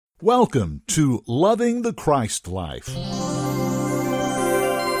Welcome to Loving the Christ Life.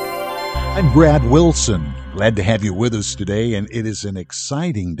 I'm Brad Wilson. Glad to have you with us today, and it is an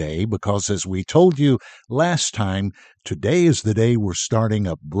exciting day because, as we told you last time, today is the day we're starting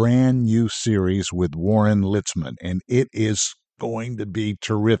a brand new series with Warren Litzman, and it is going to be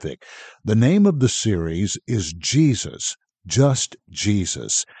terrific. The name of the series is Jesus. Just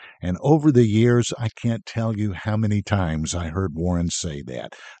Jesus. And over the years, I can't tell you how many times I heard Warren say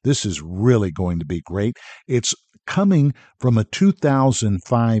that. This is really going to be great. It's coming from a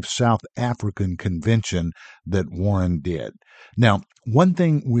 2005 South African convention that Warren did. Now, one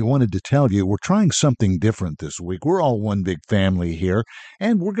thing we wanted to tell you, we're trying something different this week. We're all one big family here,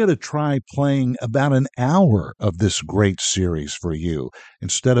 and we're going to try playing about an hour of this great series for you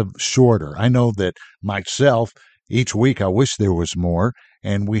instead of shorter. I know that myself, each week I wish there was more,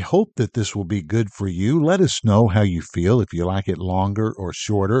 and we hope that this will be good for you. Let us know how you feel, if you like it longer or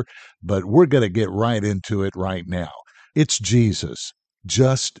shorter, but we're going to get right into it right now. It's Jesus,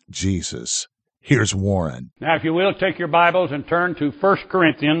 just Jesus. Here's Warren. Now, if you will, take your Bibles and turn to 1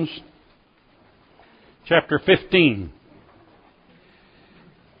 Corinthians chapter 15.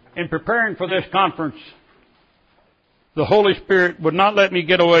 In preparing for this conference, the Holy Spirit would not let me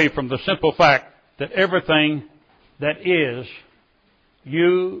get away from the simple fact that everything that is,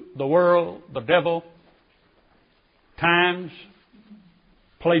 you, the world, the devil, times,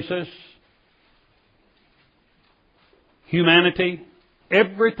 places, humanity,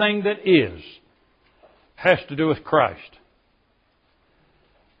 everything that is, has to do with Christ.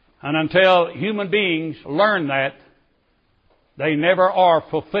 And until human beings learn that, they never are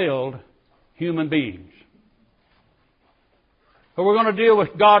fulfilled human beings. But we're going to deal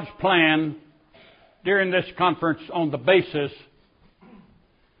with God's plan during this conference on the basis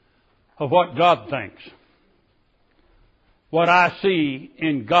of what God thinks, what I see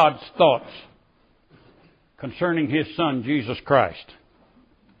in God's thoughts concerning His Son, Jesus Christ.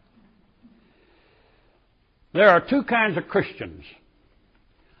 There are two kinds of Christians.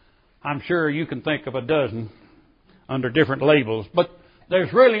 I'm sure you can think of a dozen under different labels, but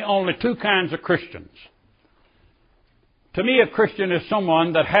there's really only two kinds of Christians. To me, a Christian is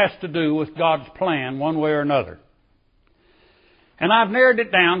someone that has to do with God's plan one way or another. And I've narrowed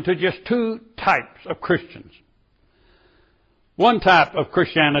it down to just two types of Christians. One type of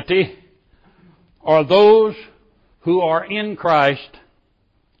Christianity are those who are in Christ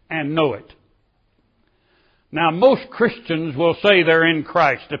and know it. Now, most Christians will say they're in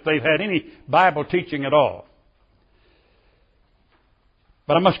Christ if they've had any Bible teaching at all.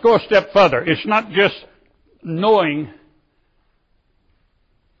 But I must go a step further. It's not just knowing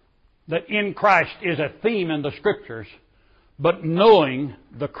that in Christ is a theme in the Scriptures, but knowing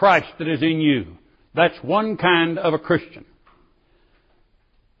the Christ that is in you. That's one kind of a Christian.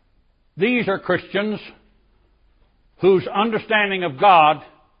 These are Christians whose understanding of God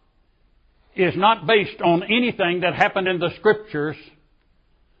is not based on anything that happened in the Scriptures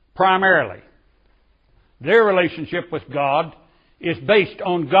primarily. Their relationship with God is based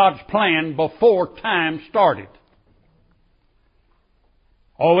on God's plan before time started.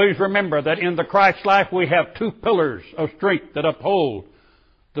 Always remember that in the Christ life we have two pillars of strength that uphold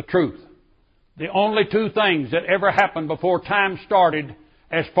the truth. The only two things that ever happened before time started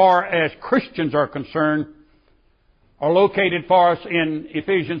as far as Christians are concerned are located for us in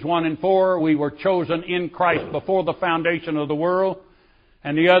Ephesians 1 and 4. We were chosen in Christ before the foundation of the world.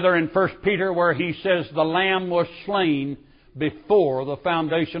 And the other in 1 Peter where he says the Lamb was slain before the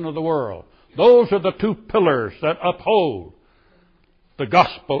foundation of the world. Those are the two pillars that uphold the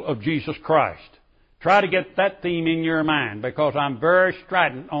gospel of Jesus Christ. Try to get that theme in your mind because I'm very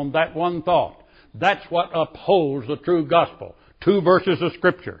strident on that one thought. That's what upholds the true gospel. Two verses of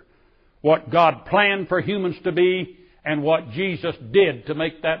Scripture. What God planned for humans to be and what Jesus did to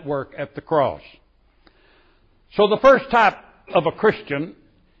make that work at the cross. So the first type of a Christian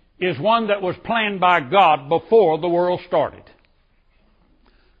is one that was planned by God before the world started.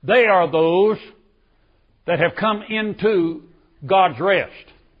 They are those that have come into God's rest.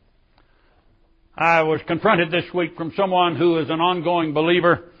 I was confronted this week from someone who is an ongoing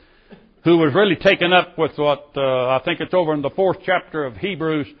believer who was really taken up with what I think it's over in the 4th chapter of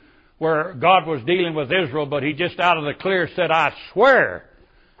Hebrews where God was dealing with Israel, but he just out of the clear said, I swear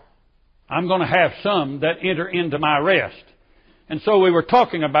I'm going to have some that enter into my rest. And so we were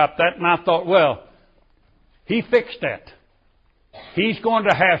talking about that, and I thought, well, he fixed that. He's going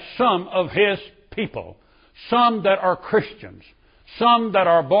to have some of his people, some that are Christians, some that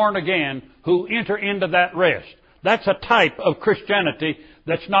are born again who enter into that rest. That's a type of Christianity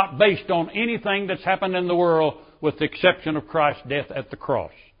that's not based on anything that's happened in the world with the exception of Christ's death at the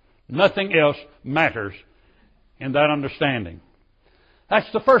cross. Nothing else matters in that understanding.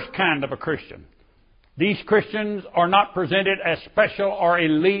 That's the first kind of a Christian. These Christians are not presented as special or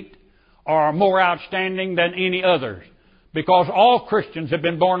elite or more outstanding than any others, because all Christians have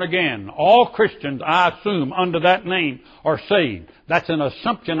been born again. All Christians, I assume, under that name are saved. That's an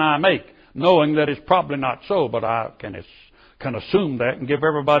assumption I make, knowing that it's probably not so, but I can assume that and give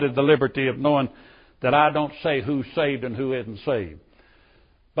everybody the liberty of knowing that I don't say who's saved and who isn't saved.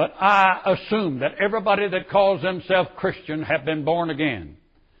 But I assume that everybody that calls themselves Christian have been born again.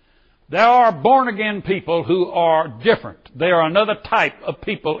 There are born-again people who are different. They are another type of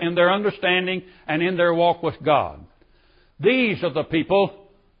people in their understanding and in their walk with God. These are the people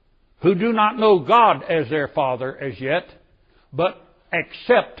who do not know God as their father as yet, but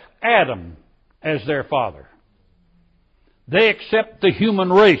accept Adam as their father. They accept the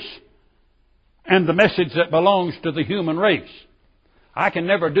human race and the message that belongs to the human race. I can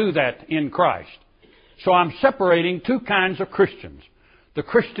never do that in Christ. So I'm separating two kinds of Christians. The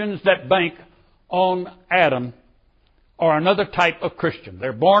Christians that bank on Adam are another type of Christian.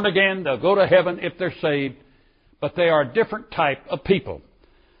 They're born again. They'll go to heaven if they're saved. But they are a different type of people.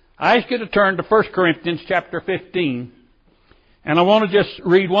 I ask you to turn to 1 Corinthians chapter 15. And I want to just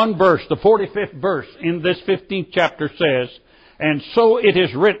read one verse. The 45th verse in this 15th chapter says, "And so it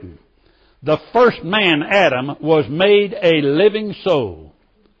is written, the first man, Adam, was made a living soul.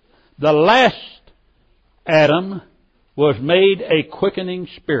 The last Adam was made a quickening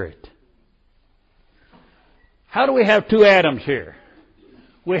spirit." How do we have two Adams here?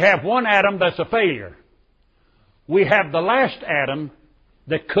 We have one Adam that's a failure. We have the last Adam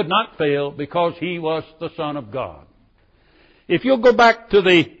that could not fail because he was the Son of God. If you'll go back to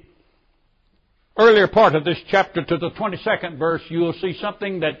the earlier part of this chapter, to the 22nd verse, you will see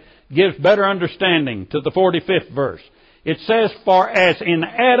something that gives better understanding to the 45th verse. It says, "For as in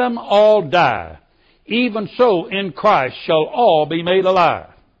Adam all die, even so in Christ shall all be made alive."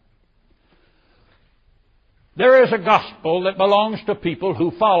 There is a gospel that belongs to people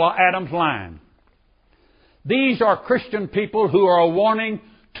who follow Adam's line. These are Christian people who are wanting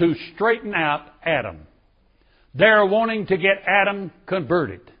to straighten out Adam. They're wanting to get Adam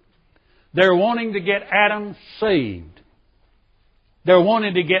converted. They're wanting to get Adam saved. They're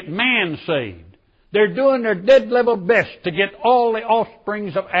wanting to get man saved. They're doing their dead level best to get all the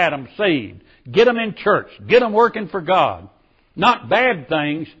offsprings of Adam saved. Get them in church. Get them working for God. Not bad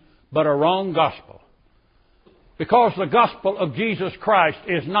things, but a wrong gospel. Because the gospel of Jesus Christ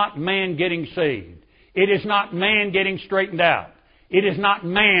is not man getting saved. It is not man getting straightened out. It is not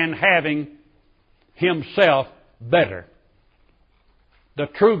man having himself better. The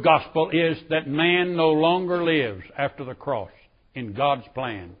true gospel is that man no longer lives after the cross in God's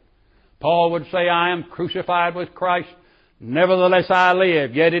plan. Paul would say, "I am crucified with Christ. Nevertheless I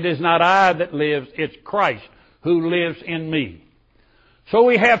live. Yet it is not I that lives, it's Christ who lives in me." So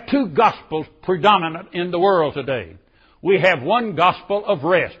we have two gospels predominant in the world today. We have one gospel of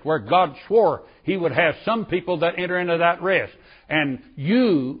rest, where God swore He would have some people that enter into that rest. And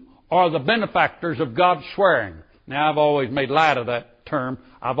you are the benefactors of God's swearing. Now, I've always made light of that term.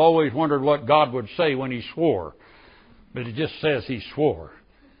 I've always wondered what God would say when He swore. But it just says He swore.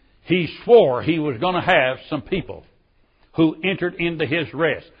 He swore He was going to have some people who entered into His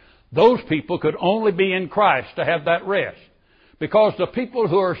rest. Those people could only be in Christ to have that rest. Because the people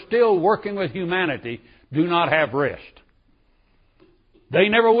who are still working with humanity do not have rest. They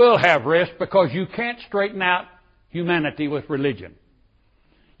never will have rest, because you can't straighten out humanity with religion.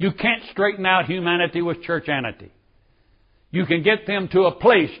 You can't straighten out humanity with churchianity. You can get them to a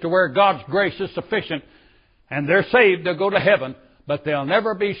place to where God's grace is sufficient and they're saved, they'll go to heaven, but they'll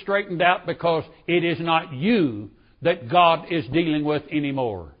never be straightened out, because it is not you that God is dealing with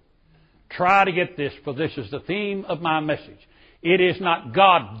anymore. Try to get this, for this is the theme of my message. It is not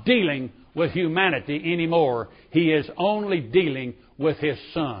God dealing with humanity anymore. He is only dealing with His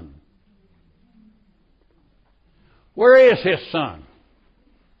Son. Where is His Son?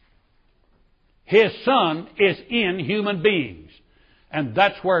 His Son is in human beings. And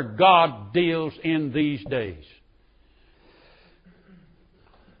that's where God deals in these days.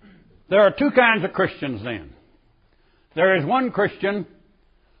 There are two kinds of Christians then. There is one Christian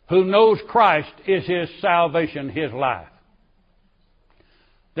who knows Christ is his salvation, his life.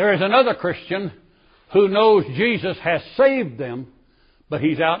 There is another Christian who knows Jesus has saved them, but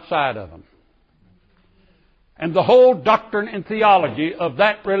he's outside of them. And the whole doctrine and theology of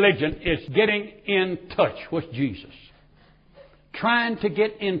that religion is getting in touch with Jesus. Trying to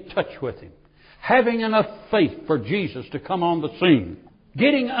get in touch with Him. Having enough faith for Jesus to come on the scene.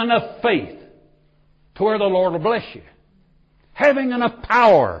 Getting enough faith to where the Lord will bless you. Having enough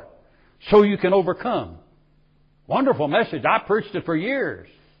power so you can overcome. Wonderful message. I preached it for years.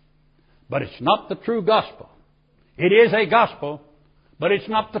 But it's not the true gospel. It is a gospel, but it's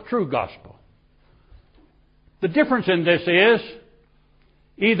not the true gospel. The difference in this is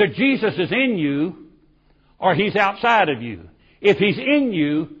either Jesus is in you or He's outside of you. If He's in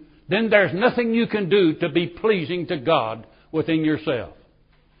you, then there's nothing you can do to be pleasing to God within yourself.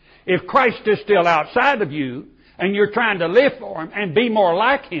 If Christ is still outside of you and you're trying to live for Him and be more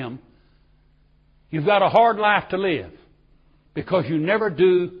like Him, you've got a hard life to live because you never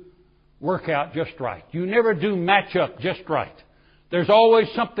do work out just right. You never do match up just right. There's always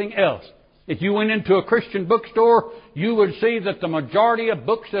something else. If you went into a Christian bookstore, you would see that the majority of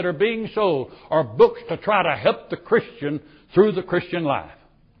books that are being sold are books to try to help the Christian through the Christian life.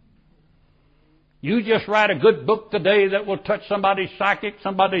 You just write a good book today that will touch somebody's psychic,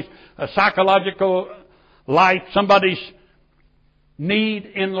 somebody's psychological life, somebody's need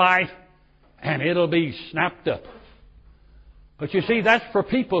in life, and it'll be snapped up. But you see, that's for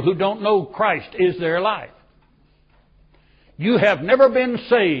people who don't know Christ is their life. You have never been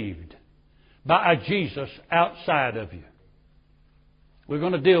saved by a Jesus outside of you. We're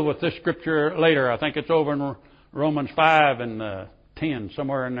going to deal with this scripture later. I think it's over in Romans 5 and 10,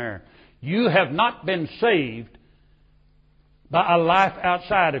 somewhere in there. You have not been saved by a life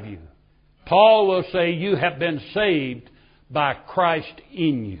outside of you. Paul will say you have been saved by Christ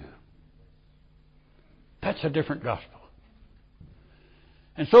in you. That's a different gospel.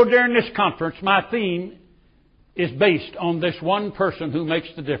 And so during this conference, my theme is based on this one person who makes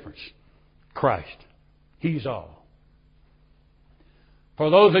the difference. Christ. He's all. For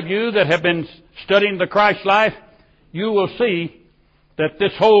those of you that have been studying the Christ life, you will see that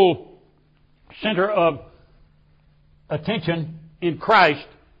this whole center of attention in Christ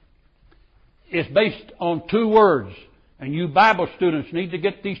is based on two words. And you Bible students need to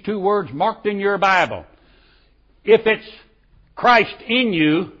get these two words marked in your Bible. If it's Christ in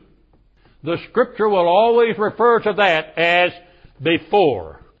you, the Scripture will always refer to that as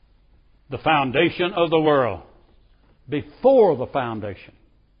before the foundation of the world. Before the foundation.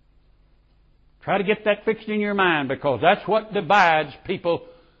 Try to get that fixed in your mind, because that's what divides people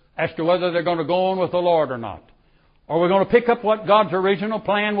as to whether they're going to go on with the Lord or not. Or we're going to pick up what God's original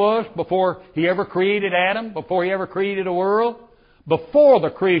plan was before He ever created Adam, before He ever created a world, before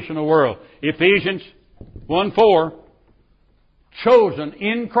the creation of the world. Ephesians 1:4, chosen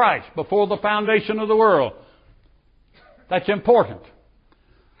in Christ before the foundation of the world. That's important.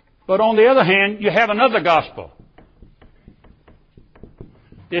 But on the other hand, you have another gospel.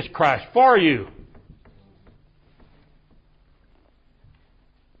 It's Christ for you.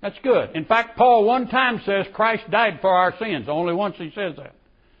 That's good. In fact, Paul one time says Christ died for our sins. Only once he says that.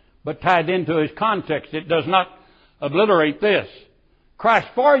 But tied into his context, it does not obliterate this. Christ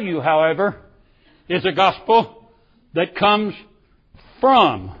for you, however, is a gospel that comes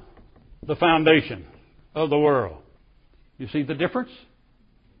from the foundation of the world. You see the difference?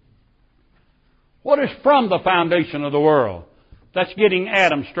 What is from the foundation of the world? That's getting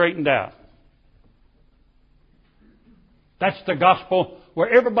Adam straightened out. That's the gospel where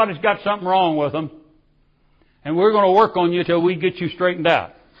everybody's got something wrong with them, and we're going to work on you till we get you straightened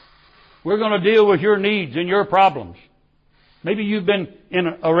out. We're going to deal with your needs and your problems. Maybe you've been in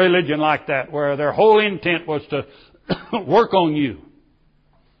a religion like that where their whole intent was to work on you.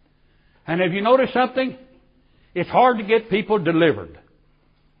 And have you noticed something? It's hard to get people delivered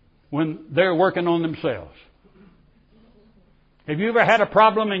when they're working on themselves. Have you ever had a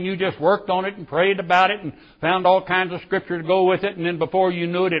problem and you just worked on it and prayed about it and found all kinds of scripture to go with it, and then before you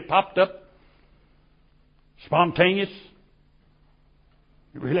knew it, it popped up spontaneous?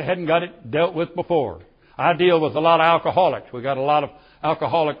 You really hadn't got it dealt with before. I deal with a lot of alcoholics. We've got a lot of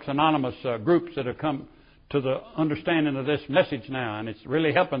Alcoholics Anonymous groups that have come to the understanding of this message now, and it's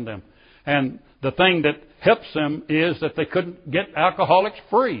really helping them. And the thing that helps them is that they couldn't get alcoholics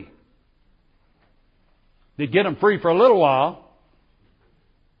free. They'd get them free for a little while,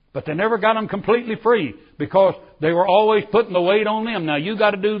 but they never got them completely free because they were always putting the weight on them. Now, you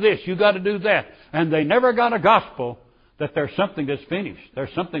got to do this, you got to do that. And they never got a gospel that there's something that's finished.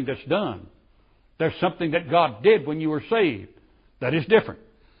 There's something that's done. There's something that God did when you were saved that is different.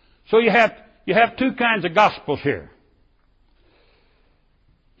 So you have two kinds of gospels here.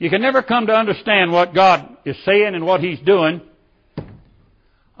 You can never come to understand what God is saying and what He's doing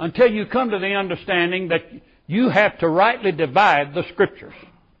until you come to the understanding that you have to rightly divide the Scriptures.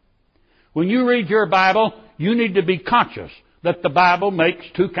 When you read your Bible, you need to be conscious that the Bible makes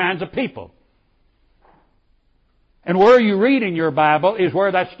two kinds of people. And where you read in your Bible is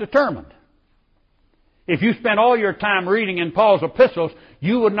where that's determined. If you spent all your time reading in Paul's epistles,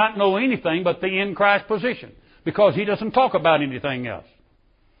 you would not know anything but the in Christ position, because he doesn't talk about anything else.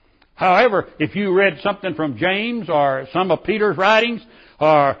 However, if you read something from James or some of Peter's writings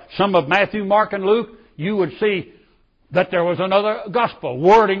or some of Matthew, Mark, and Luke, you would see that there was another gospel.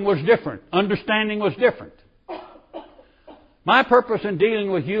 Wording was different. Understanding was different. My purpose in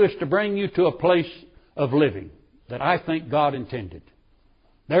dealing with you is to bring you to a place of living that I think God intended.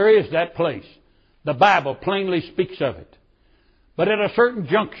 There is that place. The Bible plainly speaks of it. But at a certain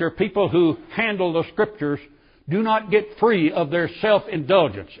juncture, people who handle the Scriptures do not get free of their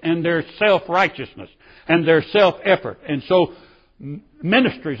self-indulgence and their self-righteousness and their self-effort. And so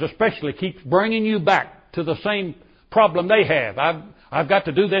ministries especially keeps bringing you back to the same problem they have. I've got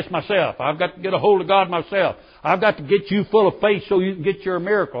to do this myself. I've got to get a hold of God myself. I've got to get you full of faith so you can get your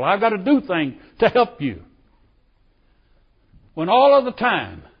miracle. I've got to do things to help you. When all of the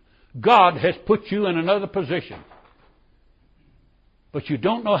time, God has put you in another position, but you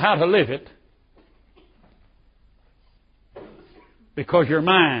don't know how to live it because your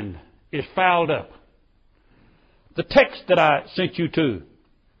mind is fouled up. The text that I sent you to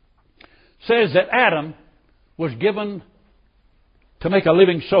says that Adam was given to make a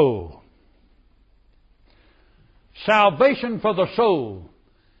living soul. Salvation for the soul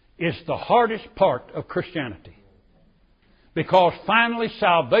is the hardest part of Christianity, because finally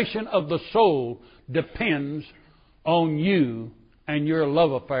salvation of the soul depends on you and your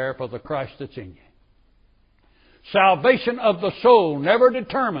love affair for the Christ that's in you. Salvation of the soul never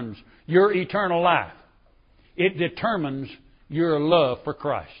determines your eternal life. It determines your love for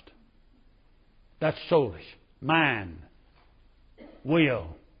Christ. That's soulish. Mind,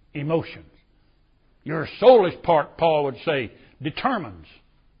 will, emotions. Your soulish part, Paul would say, determines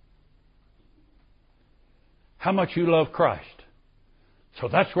how much you love Christ. So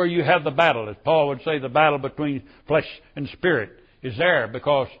that's where you have the battle. As Paul would say, the battle between flesh and spirit is there,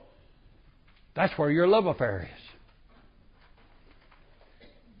 because that's where your love affair is.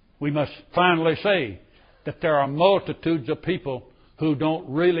 We must finally say that there are multitudes of people who don't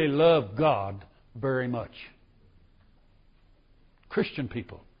really love God very much. Christian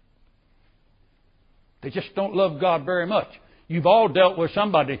people. They just don't love God very much. You've all dealt with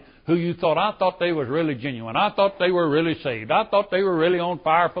somebody who you thought, I thought they was really genuine. I thought they were really saved. I thought they were really on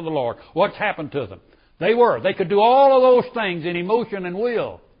fire for the Lord. What's happened to them? They were. They could do all of those things in emotion and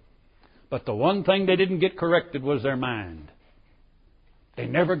will. But the one thing they didn't get corrected was their mind. They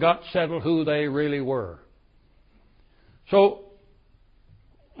never got settled who they really were. So,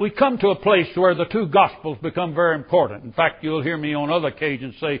 we come to a place where the two Gospels become very important. In fact, you'll hear me on other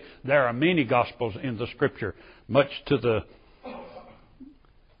occasions say there are many Gospels in the Scripture, much to the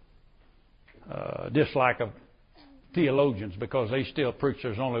dislike of theologians, because they still preach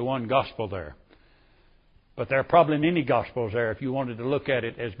there's only one Gospel there. But there are probably many Gospels there if you wanted to look at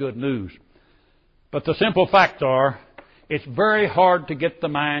it as good news. But the simple facts are, it's very hard to get the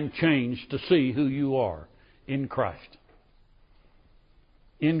mind changed to see who you are in Christ.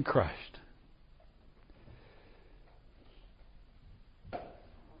 In Christ.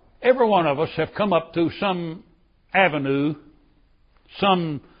 Every one of us have come up through some avenue,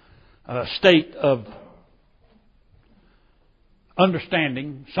 some state of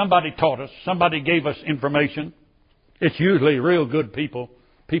understanding. Somebody taught us. Somebody gave us information. It's usually real good people,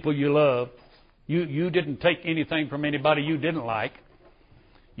 people you love. You didn't take anything from anybody you didn't like.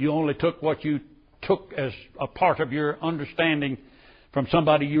 You only took what you took as a part of your understanding from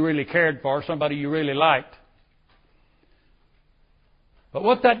somebody you really cared for, somebody you really liked. But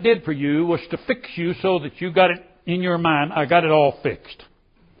what that did for you was to fix you so that you got it in your mind, I got it all fixed.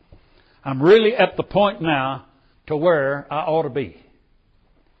 I'm really at the point now to where I ought to be.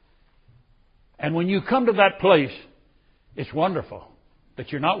 And when you come to that place, it's wonderful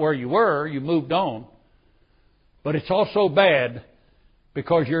that you're not where you were, you moved on. But it's also bad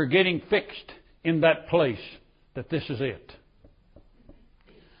because you're getting fixed in that place that this is it.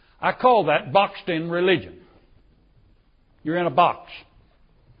 I call that boxed-in religion. You're in a box.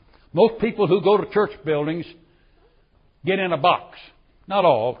 Most people who go to church buildings get in a box. Not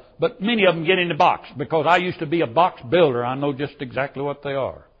all, but many of them get in a box, because I used to be a box builder. I know just exactly what they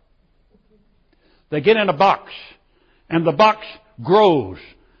are. They get in a box, and the box grows.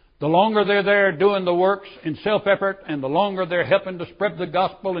 The longer they're there doing the works in self-effort, and the longer they're helping to spread the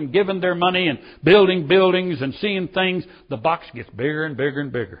gospel and giving their money and building buildings and seeing things, the box gets bigger and bigger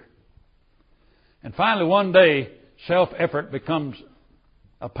and bigger. And finally, one day, self-effort becomes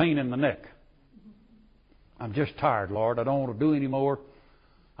a pain in the neck. I'm just tired, Lord. I don't want to do any more.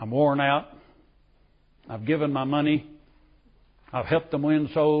 I'm worn out. I've given my money. I've helped them win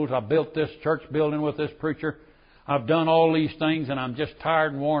souls. I've built this church building with this preacher. I've done all these things, and I'm just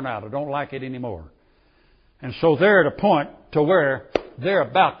tired and worn out. I don't like it anymore. And so they're at a point to where they're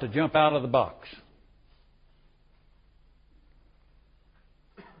about to jump out of the box.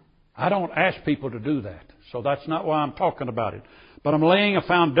 I don't ask people to do that, so that's not why I'm talking about it. But I'm laying a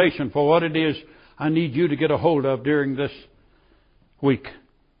foundation for what it is I need you to get a hold of during this week.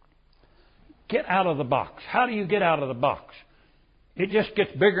 Get out of the box. How do you get out of the box? It just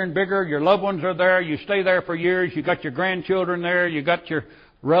gets bigger and bigger. Your loved ones are there. You stay there for years. You got your grandchildren there. You got your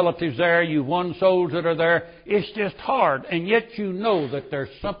relatives there. You've won souls that are there. It's just hard. And yet you know that there's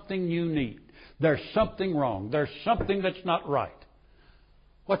something you need. There's something wrong. There's something that's not right.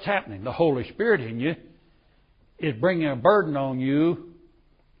 What's happening? The Holy Spirit in you is bringing a burden on you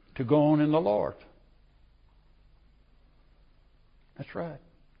to go on in the Lord. That's right.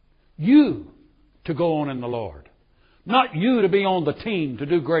 You to go on in the Lord. Not you to be on the team to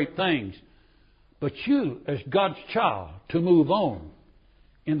do great things, but you as God's child to move on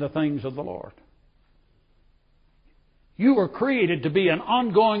in the things of the Lord. You were created to be an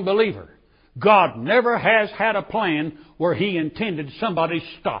ongoing believer. God never has had a plan where He intended somebody to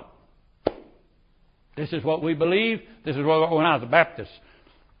stop. This is what we believe. This is what, when I was a Baptist,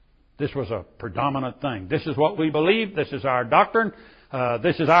 this was a predominant thing. This is what we believe. This is our doctrine.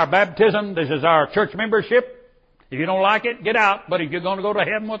 This is our baptism. This is our church membership. If you don't like it, get out. But if you're going to go to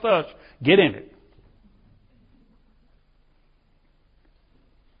heaven with us, get in it.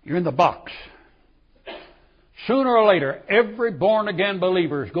 You're in the box. Sooner or later, every born-again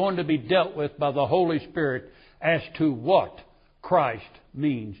believer is going to be dealt with by the Holy Spirit as to what Christ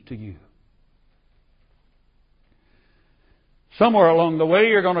means to you. Somewhere along the way,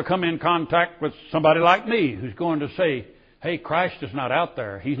 you're going to come in contact with somebody like me who's going to say, hey, Christ is not out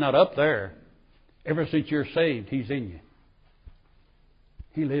there. He's not up there. Ever since you're saved, He's in you.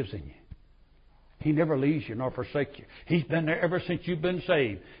 He lives in you. He never leaves you nor forsakes you. He's been there ever since you've been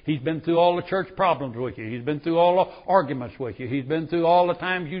saved. He's been through all the church problems with you. He's been through all the arguments with you. He's been through all the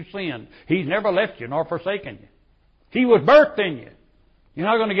times you've sinned. He's never left you nor forsaken you. He was birthed in you. You're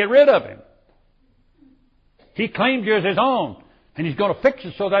not going to get rid of Him. He claimed you as His own. And He's going to fix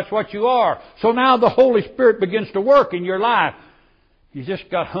it so that's what you are. So now the Holy Spirit begins to work in your life. You just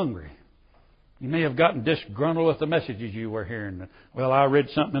got hungry. You may have gotten disgruntled with the messages you were hearing. Well, I read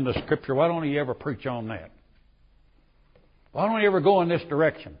something in the Scripture. Why don't you ever preach on that? Why don't you ever go in this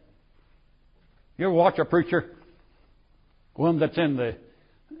direction? You ever watch a preacher? One that's in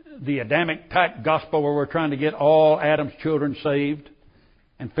the Adamic type gospel where we're trying to get all Adam's children saved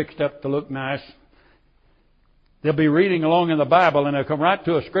and fixed up to look nice. They'll be reading along in the Bible and they'll come right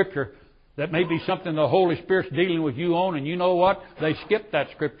to a Scripture that may be something the Holy Spirit's dealing with you on, and you know what? They skip that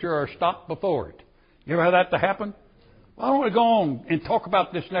Scripture or stop before it. You ever had that to happen? Why don't we go on and talk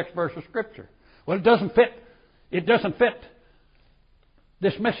about this next verse of Scripture? Well, it doesn't fit. It doesn't fit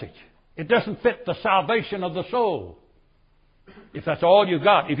this message. It doesn't fit the salvation of the soul. If that's all you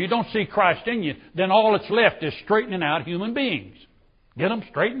got, if you don't see Christ in you, then all that's left is straightening out human beings. Get them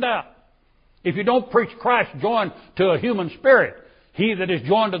straightened out. If you don't preach Christ joined to a human spirit, He that is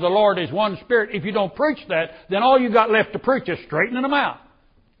joined to the Lord is one spirit. If you don't preach that, then all you got left to preach is straightening them out.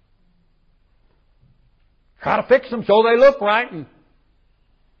 Try to fix them so they look right and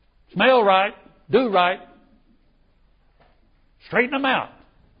smell right, do right. Straighten them out.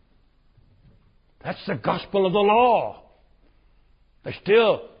 That's the gospel of the law. They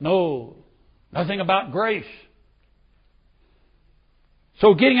still know nothing about grace.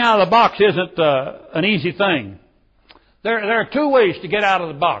 So getting out of the box isn't an easy thing. There are two ways to get out of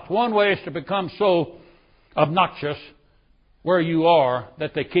the box. One way is to become so obnoxious where you are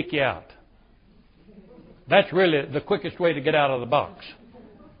that they kick you out. That's really the quickest way to get out of the box.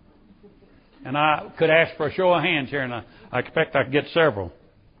 And I could ask for a show of hands here, and I expect I could get several.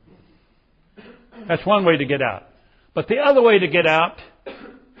 That's one way to get out. But the other way to get out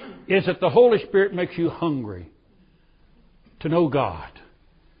is that the Holy Spirit makes you hungry to know God.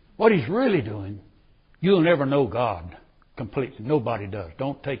 What He's really doing, you'll never know God completely. Nobody does.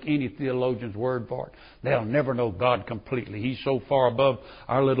 Don't take any theologian's word for it. They'll never know God completely. He's so far above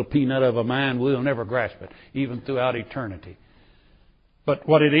our little peanut of a mind, we'll never grasp it, even throughout eternity. But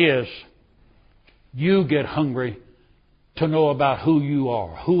what it is, you get hungry to know about who you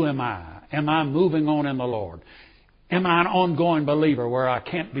are. Who am I? Am I moving on in the Lord? Am I an ongoing believer where I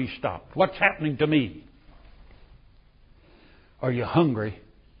can't be stopped? What's happening to me? Are you hungry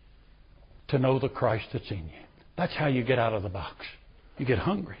to know the Christ that's in you? That's how you get out of the box. You get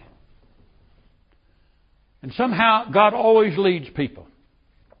hungry. And somehow God always leads people.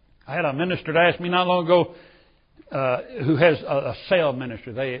 I had a minister that asked me not long ago, who has a cell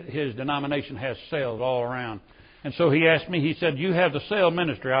ministry. His denomination has cells all around. And so he asked me, he said, you have the cell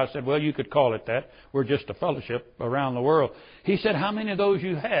ministry. I said, well, you could call it that. We're just a fellowship around the world. He said, how many of those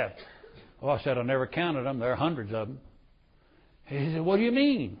you have? Well, I said, I never counted them. There are hundreds of them. He said, what do you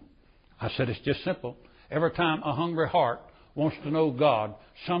mean? I said, it's just simple. Every time a hungry heart wants to know God,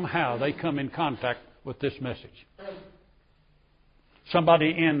 somehow they come in contact with this message. Somebody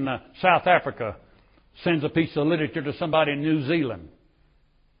in South Africa sends a piece of literature to somebody in New Zealand.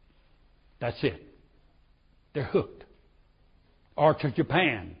 That's it. They're hooked. Or to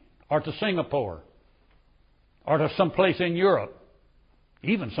Japan, or to Singapore, or to someplace in Europe,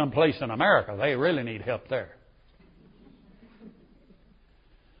 even someplace in America. They really need help there.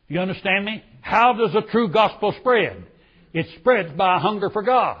 You understand me? How does the true gospel spread? It spreads by a hunger for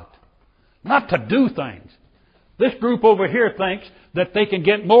God, not to do things. This group over here thinks that they can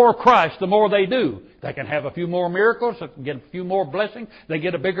get more of Christ the more they do. They can have a few more miracles, they can get a few more blessings, they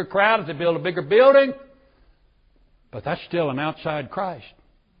get a bigger crowd as they build a bigger building. But that's still an outside Christ.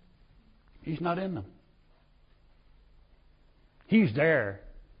 He's not in them. He's there,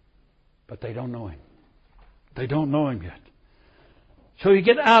 but they don't know Him. They don't know Him yet. So you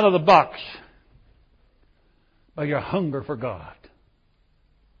get out of the box by your hunger for God.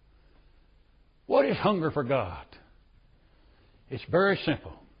 What is hunger for God? It's very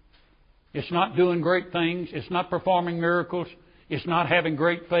simple. It's not doing great things. It's not performing miracles. It's not having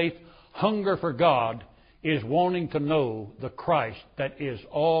great faith. Hunger for God is wanting to know the Christ that is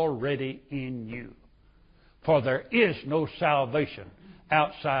already in you. For there is no salvation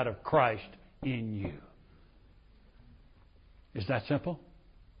outside of Christ in you. Is that simple?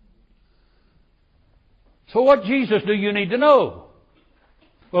 So what Jesus do you need to know?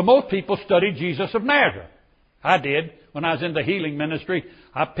 Well, most people study Jesus of Nazareth. I did. When I was in the healing ministry,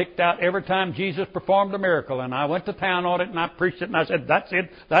 I picked out every time Jesus performed a miracle, and I went to town on it, and I preached it, and I said, that's it.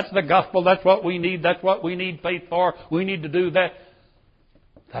 That's the gospel. That's what we need. That's what we need faith for. We need to do that.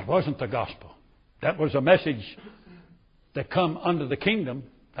 That wasn't the gospel. That was a message that come under the kingdom.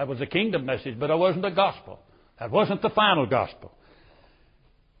 That was a kingdom message, but it wasn't the gospel. That wasn't the final gospel.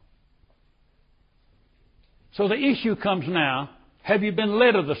 So the issue comes now, have you been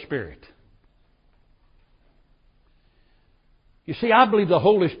led of the Spirit? You see, I believe the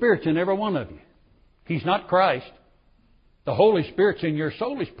Holy Spirit's in every one of you. He's not Christ. The Holy Spirit's in your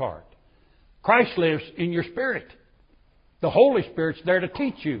soulish part. Christ lives in your spirit. The Holy Spirit's there to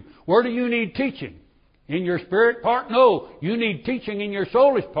teach you. Where do you need teaching? In your spirit part? No. You need teaching in your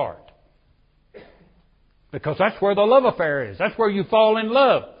soulish part. Because that's where the love affair is. That's where you fall in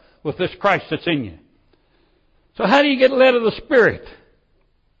love with this Christ that's in you. So how do you get led of the Spirit?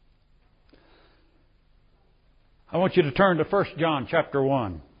 I want you to turn to 1 John chapter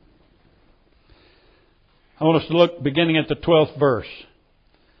 1. I want us to look beginning at the 12th verse.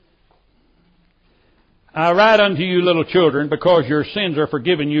 I write unto you, little children, because your sins are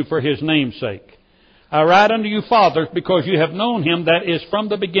forgiven you for His name's sake. I write unto you, fathers, because you have known Him that is from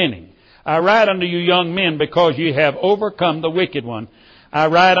the beginning. I write unto you, young men, because you have overcome the wicked one. I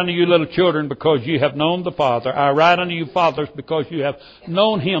write unto you, little children, because you have known the Father. I write unto you, fathers, because you have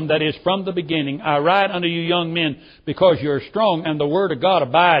known Him that is from the beginning. I write unto you, young men, because you are strong, and the Word of God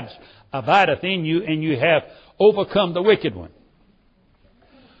abideth in you, and you have overcome the wicked one.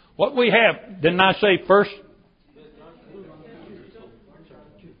 What we have, didn't I say first?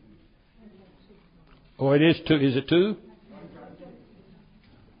 Oh, it is 2. Is it 2?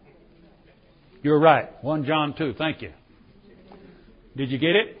 You're right. 1 John 2. Thank you. Did you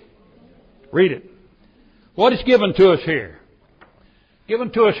get it? Read it. What is given to us here?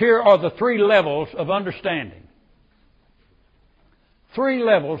 Given to us here are the 3 levels of understanding. 3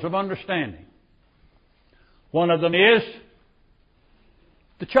 levels of understanding. One of them is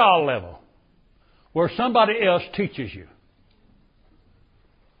the child level, where somebody else teaches you.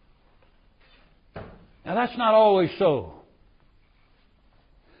 Now that's not always so.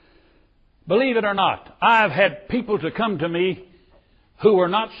 Believe it or not, I've had people to come to me who were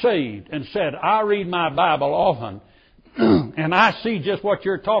not saved and said, I read my Bible often and I see just what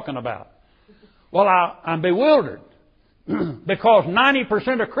you're talking about. Well, I'm bewildered because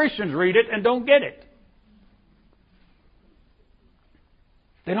 90% of Christians read it and don't get it.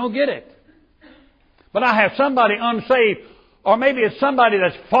 They don't get it. But I have somebody unsaved, or maybe it's somebody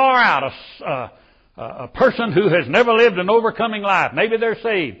that's far out, a person who has never lived an overcoming life. Maybe they're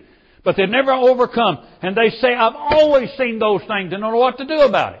saved, but they've never overcome. And they say, I've always seen those things and don't know what to do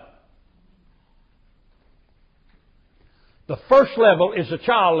about it. The first level is the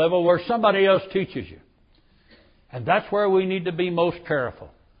child level where somebody else teaches you. And that's where we need to be most careful.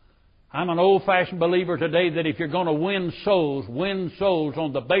 I'm an old-fashioned believer today that if you're going to win souls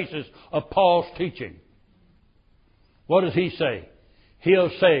on the basis of Paul's teaching. What does he say?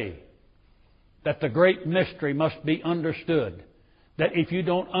 He'll say that the great mystery must be understood. That if you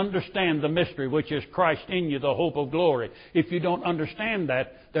don't understand the mystery, which is Christ in you, the hope of glory, if you don't understand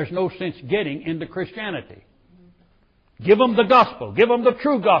that, there's no sense getting into Christianity. Give them the gospel. Give them the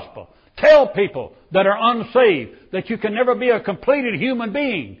true gospel. Tell people that are unsaved that you can never be a completed human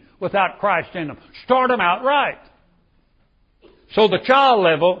being without Christ in them. Start them out right. So the child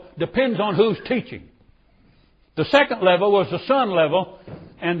level depends on who's teaching. The second level was the son level,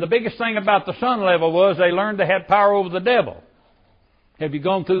 and the biggest thing about the son level was they learned they had power over the devil. Have you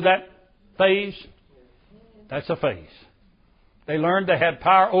gone through that phase? That's a phase. They learned they had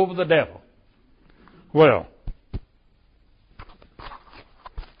power over the devil. Well,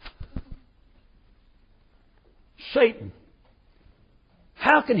 Satan,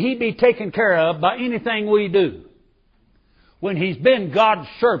 how can he be taken care of by anything we do when he's been God's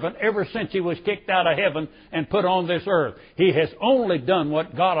servant ever since he was kicked out of heaven and put on this earth? He has only done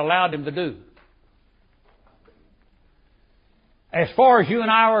what God allowed him to do. As far as you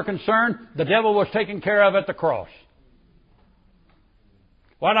and I are concerned, the devil was taken care of at the cross.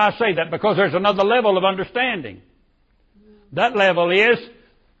 Why do I say that? Because there's another level of understanding. That level is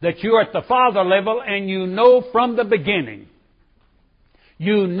that you're at the Father level and you know from the beginning.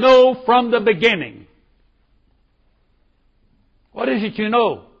 You know from the beginning. What is it you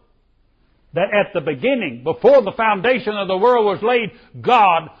know? That at the beginning, before the foundation of the world was laid,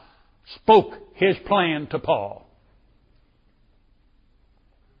 God spoke His plan to Paul.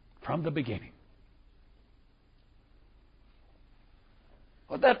 From the beginning.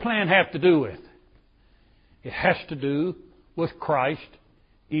 What does that plan have to do with? It has to do with Christ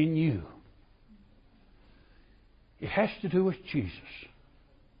in you. It has to do with Jesus.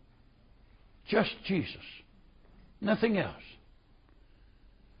 Just Jesus. Nothing else.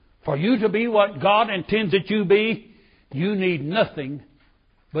 For you to be what God intends that you be, you need nothing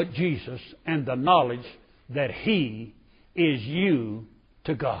but Jesus and the knowledge that He is you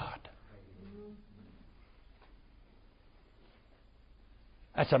to God.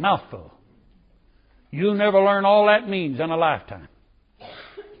 That's a mouthful. You'll never learn all that means in a lifetime.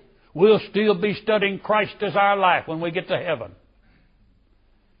 We'll still be studying Christ as our life when we get to heaven.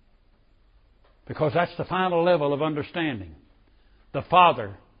 Because that's the final level of understanding. The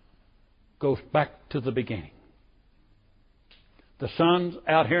Father goes back to the beginning. The Son's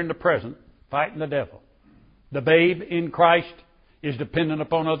out here in the present fighting the devil. The babe in Christ is dependent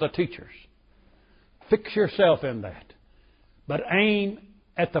upon other teachers. Fix yourself in that. But aim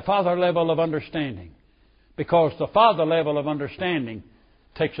at the Father level of understanding. Because the Father level of understanding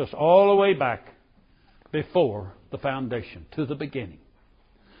takes us all the way back before the foundation, to the beginning.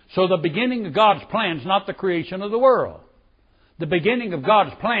 So the beginning of God's plan is not the creation of the world. The beginning of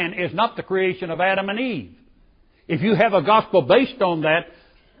God's plan is not the creation of Adam and Eve. If you have a gospel based on that,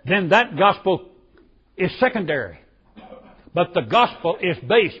 then that gospel is secondary. But the gospel is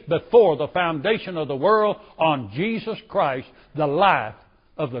based before the foundation of the world on Jesus Christ, the life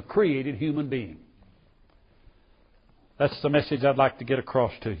of the created human being. That's the message I'd like to get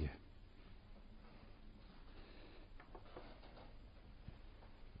across to you.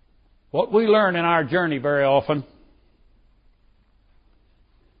 What we learn in our journey very often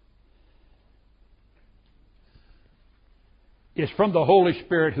is from the Holy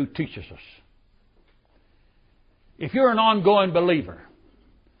Spirit who teaches us. If you're an ongoing believer,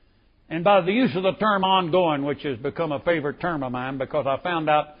 and by the use of the term ongoing, which has become a favorite term of mine because I found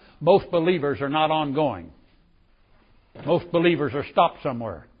out most believers are not ongoing. Most believers are stopped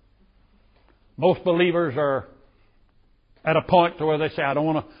somewhere. Most believers are at a point to where they say, I don't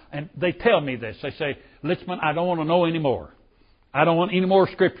want to, and they tell me this. They say, Litzman, I don't want to know any more. I don't want any more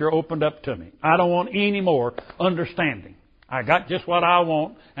Scripture opened up to me. I don't want any more understanding. I got just what I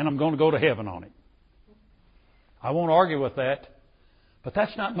want, and I'm going to go to heaven on it. I won't argue with that, but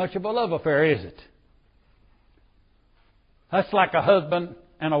that's not much of a love affair, is it? That's like a husband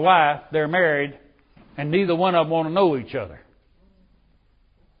and a wife, they're married, and neither one of them want to know each other.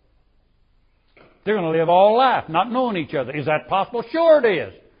 They're going to live all life not knowing each other. Is that possible? Sure it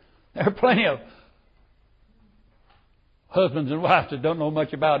is. There are plenty of husbands and wives that don't know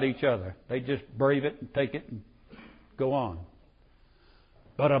much about each other. They just brave it and take it and go on.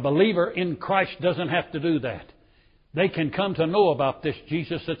 But a believer in Christ doesn't have to do that. They can come to know about this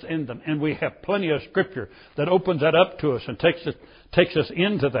Jesus that's in them. And we have plenty of Scripture that opens that up to us and takes us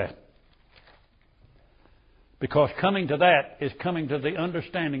into that. Because coming to that is coming to the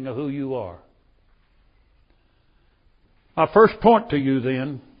understanding of who you are. My first point to you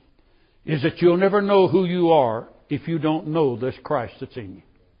then is that you'll never know who you are if you don't know this Christ that's in you.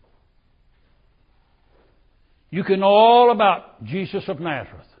 You can know all about Jesus of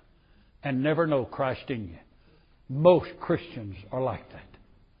Nazareth and never know Christ in you. Most Christians are like that.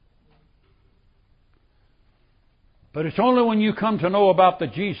 But it's only when you come to know about the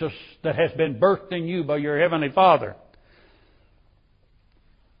Jesus that has been birthed in you by your Heavenly Father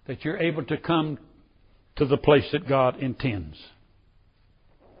that you're able to come to the place that God intends.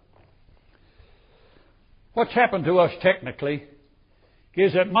 What's happened to us technically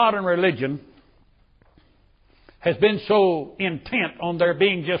is that modern religion has been so intent on there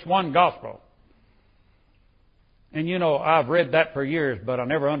being just one gospel. And you know, I've read that for years, but I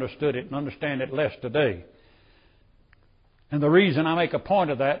never understood it and understand it less today. And the reason I make a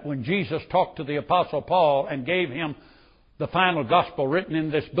point of that, when Jesus talked to the Apostle Paul and gave him the final gospel written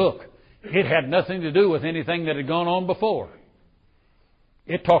in this book, it had nothing to do with anything that had gone on before.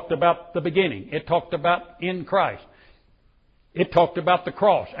 It talked about the beginning. It talked about in Christ. It talked about the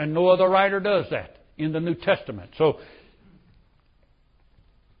cross, and no other writer does that in the New Testament. So,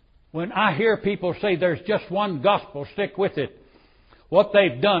 when I hear people say there's just one gospel, stick with it. What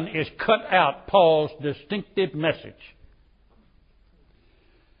they've done is cut out Paul's distinctive message.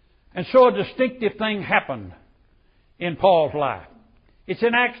 And so a distinctive thing happened in Paul's life. It's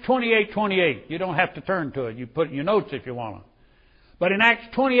in Acts 28:28. You don't have to turn to it. You put it in your notes if you want to. But in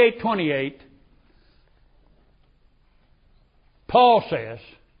Acts 28:28, Paul says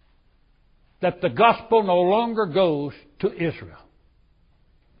that the gospel no longer goes to Israel.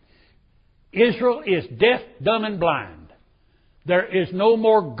 Israel is deaf, dumb, and blind. There is no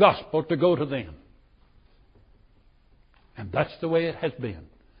more gospel to go to them. And that's the way it has been.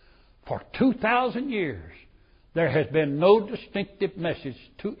 For 2,000 years, there has been no distinctive message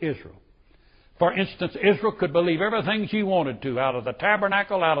to Israel. For instance, Israel could believe everything she wanted to out of the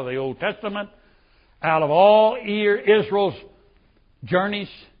tabernacle, out of the Old Testament, out of all Israel's journeys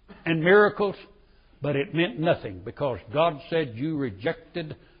and miracles, but it meant nothing because God said, "You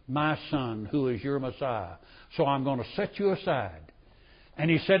rejected my Son, who is your Messiah. So I'm going to set you aside." And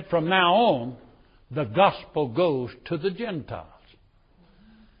He said, from now on, the gospel goes to the Gentiles.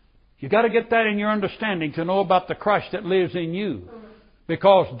 You've got to get that in your understanding to know about the Christ that lives in you.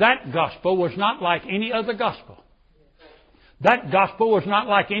 Because that gospel was not like any other gospel. That gospel was not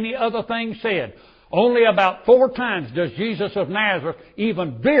like any other thing said. Only about 4 times does Jesus of Nazareth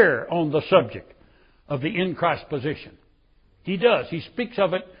even veer on the subject of the in Christ position. He does. He speaks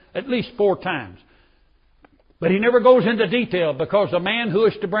of it at least 4 times. But He never goes into detail because the man who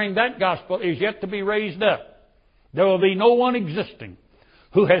is to bring that gospel is yet to be raised up. There will be no one existing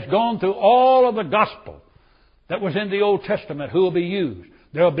who has gone through all of the gospel that was in the Old Testament who will be used.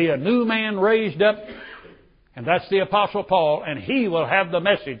 There will be a new man raised up, and that's the Apostle Paul, and he will have the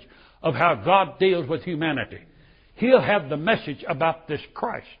message of how God deals with humanity. He'll have the message about this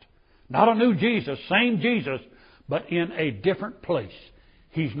Christ. Not a new Jesus, same Jesus, but in a different place.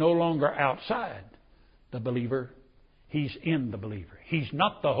 He's no longer outside the believer. He's in the believer. He's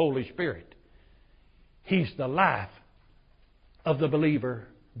not the Holy Spirit. He's the life of the believer,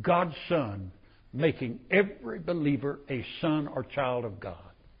 God's Son, making every believer a son or child of God.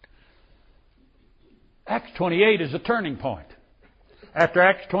 Acts 28 is a turning point. After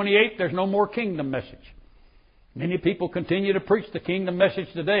Acts 28, there's no more kingdom message. Many people continue to preach the kingdom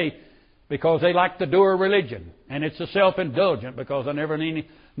message today because they like the doer religion. And it's a self-indulgent because I never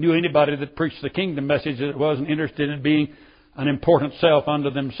knew anybody that preached the kingdom message that wasn't interested in being an important self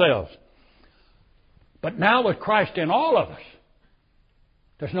unto themselves. But now with Christ in all of us,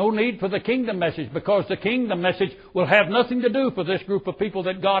 there's no need for the kingdom message because the kingdom message will have nothing to do for this group of people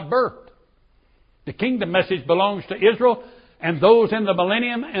that God birthed. The kingdom message belongs to Israel and those in the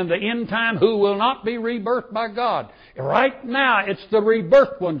millennium and the end time who will not be rebirthed by God. Right now, it's the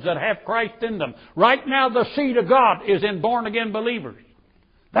rebirthed ones that have Christ in them. Right now, the seed of God is in born-again believers.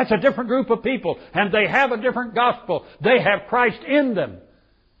 That's a different group of people, and they have a different gospel. They have Christ in them,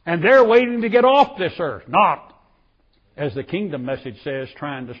 and they're waiting to get off this earth, not, as the kingdom message says,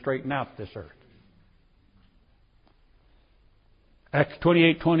 trying to straighten out this earth. Acts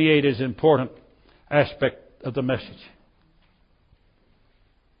 28:28 is an important aspect of the message.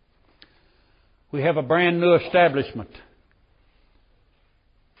 We have a brand new establishment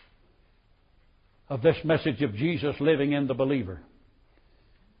of this message of Jesus living in the believer.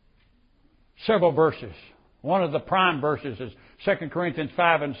 Several verses. One of the prime verses is 2 Corinthians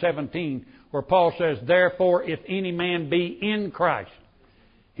 5:17, where Paul says, "Therefore, if any man be in Christ,"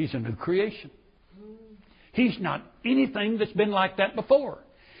 he's a new creation. He's not anything that's been like that before.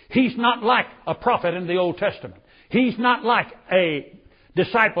 He's not like a prophet in the Old Testament. He's not like a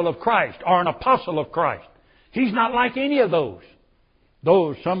disciple of Christ or an apostle of Christ. He's not like any of those.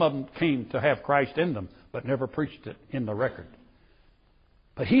 Some of them came to have Christ in them, but never preached it in the record.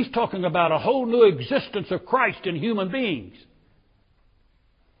 But he's talking about a whole new existence of Christ in human beings.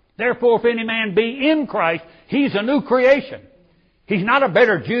 Therefore, if any man be in Christ, he's a new creation. He's not a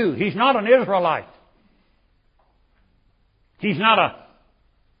better Jew. He's not an Israelite. He's not a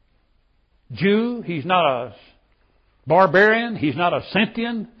Jew. He's not a barbarian. He's not a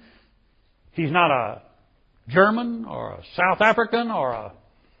Scythian. He's not a German or a South African or a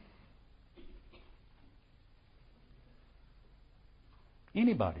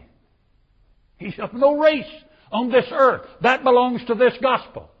anybody. He's of no race on this earth. That belongs to this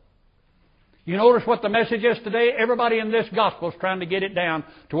gospel. You notice what the message is today? Everybody in this gospel is trying to get it down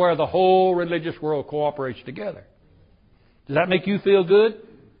to where the whole religious world cooperates together. Does that make you feel good?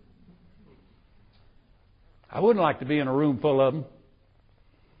 I wouldn't like to be in a room full of them.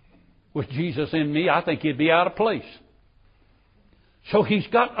 With Jesus in me, I think he'd be out of place. So he's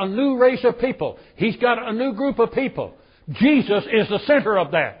got a new race of people. He's got a new group of people. Jesus is the center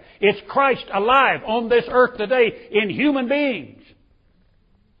of that. It's Christ alive on this earth today in human beings.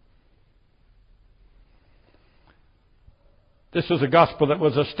 This is a gospel that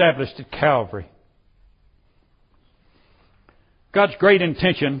was established at Calvary. God's great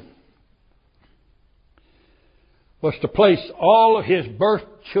intention was to place all of His birth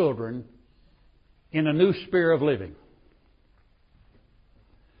children in a new sphere of living.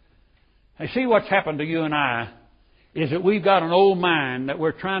 Now, see what's happened to you and I is that we've got an old mind that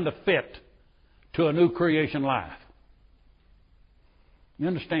we're trying to fit to a new creation life. You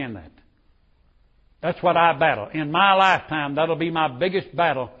understand that? That's what I battle. In my lifetime, that'll be my biggest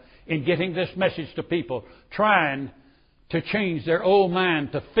battle in getting this message to people, trying to change their old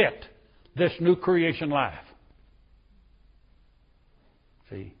mind to fit this new creation life.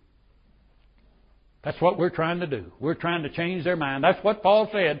 See? That's what we're trying to do. We're trying to change their mind. That's what Paul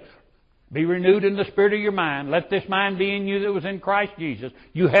said. Be renewed in the spirit of your mind. Let this mind be in you that was in Christ Jesus.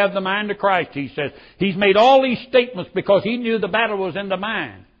 You have the mind of Christ, he says. He's made all these statements because he knew the battle was in the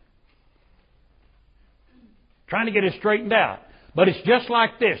mind. Trying to get it straightened out. But it's just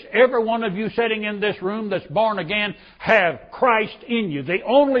like this. Every one of you sitting in this room that's born again have Christ in you. The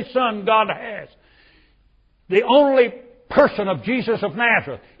only Son God has. The only person of Jesus of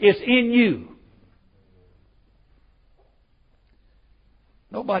Nazareth is in you.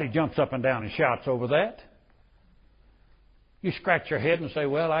 Nobody jumps up and down and shouts over that. You scratch your head and say,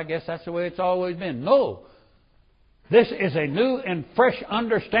 well, I guess that's the way it's always been. No. This is a new and fresh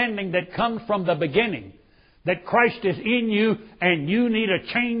understanding that comes from the beginning. That Christ is in you and you need a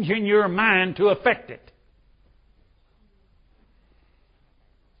change in your mind to affect it.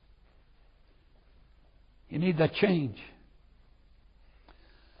 You need that change.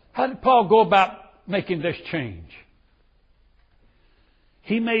 How did Paul go about making this change?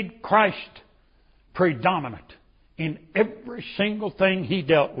 He made Christ predominant in every single thing he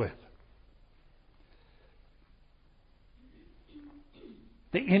dealt with.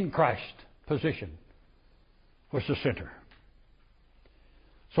 The in Christ position was the center.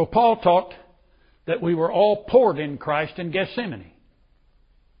 So Paul taught that we were all poured in Christ in Gethsemane.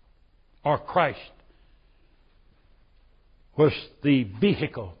 Or Christ was the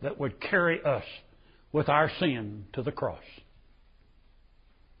vehicle that would carry us with our sin to the cross.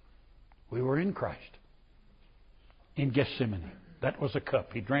 We were in Christ in Gethsemane. That was a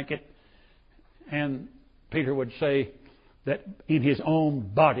cup. He drank it, and Peter would say that in His own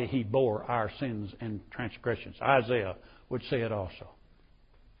body He bore our sins and transgressions. Isaiah would say it also.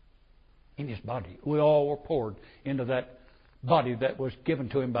 In His body. We all were poured into that body that was given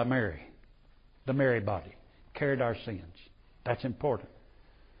to Him by Mary. The Mary body. Carried our sins. That's important.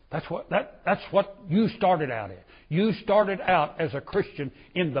 That's what you started out in. You started out as a Christian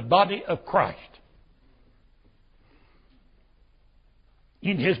in the body of Christ.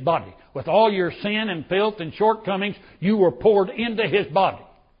 In His body. With all your sin and filth and shortcomings, you were poured into His body.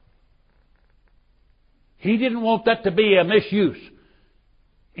 He didn't want that to be a misuse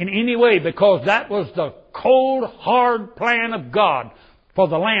in any way, because that was the cold, hard plan of God for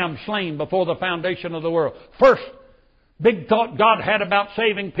the Lamb slain before the foundation of the world. First big thought God had about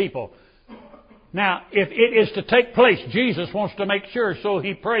saving people. Now, if it is to take place, Jesus wants to make sure, so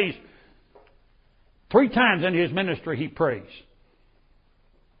He prays 3 times in His ministry. He prays,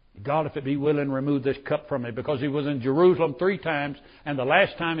 God, if it be willing, remove this cup from me. Because He was in Jerusalem 3 times, and the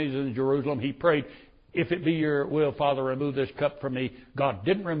last time He was in Jerusalem, He prayed, if it be your will, Father, remove this cup from me. God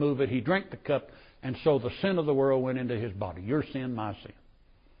didn't remove it. He drank the cup, and so the sin of the world went into His body. Your sin, my sin.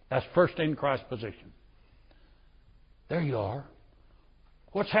 That's first in Christ's position. There you are.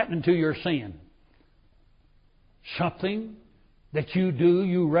 What's happening to your sin? Something that you do,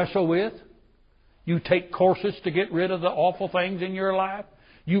 you wrestle with. You take courses to get rid of the awful things in your life.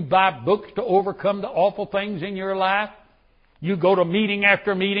 You buy books to overcome the awful things in your life. You go to meeting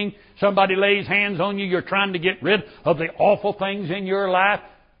after meeting. Somebody lays hands on you. You're trying to get rid of the awful things in your life.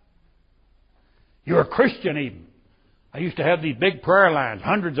 You're a Christian even. I used to have these big prayer lines,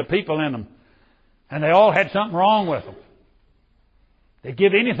 hundreds of people in them. And they all had something wrong with them. They'd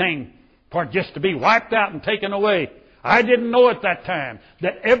give anything for it just to be wiped out and taken away. I didn't know at that time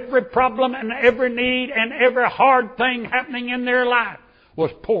that every problem and every need and every hard thing happening in their life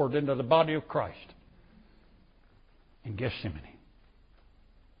was poured into the body of Christ in Gethsemane.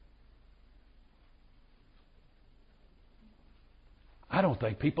 I don't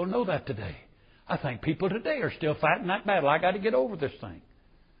think people know that today. I think people today are still fighting that battle. I got to get over this thing.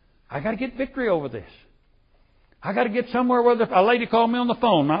 I got to get victory over this. I got to get somewhere where a lady called me on the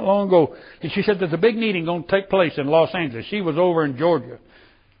phone not long ago, and she said there's a big meeting going to take place in Los Angeles. She was over in Georgia.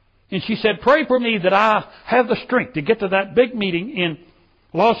 And she said, pray for me that I have the strength to get to that big meeting in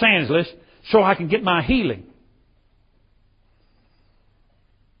Los Angeles so I can get my healing.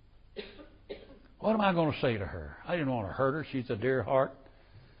 What am I going to say to her? I didn't want to hurt her. She's a dear heart.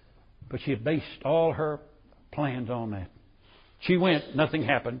 But she had based all her plans on that. She went, nothing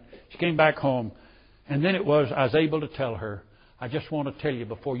happened. She came back home. And then I was able to tell her, I just want to tell you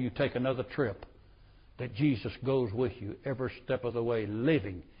before you take another trip that Jesus goes with you every step of the way,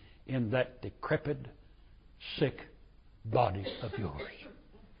 living in that decrepit, sick body of yours.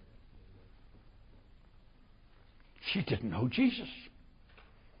 She didn't know Jesus.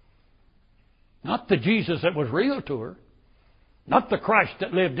 Not the Jesus that was real to her. Not the Christ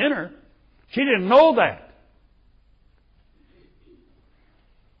that lived in her. She didn't know that.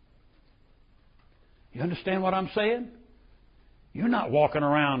 You understand what I'm saying? You're not walking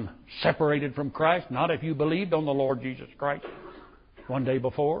around separated from Christ, not if you believed on the Lord Jesus Christ one day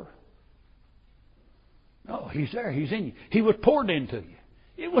before. No, He's there. He's in you. He was poured into you.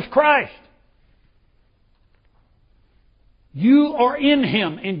 It was Christ. You are in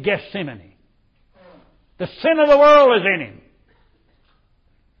Him in Gethsemane. The sin of the world is in Him.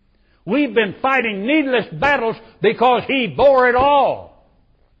 We've been fighting needless battles because He bore it all.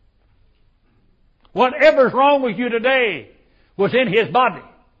 Whatever's wrong with you today was in His body.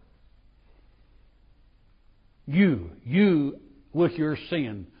 You with your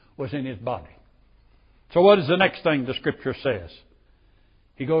sin was in His body. So what is the next thing the Scripture says?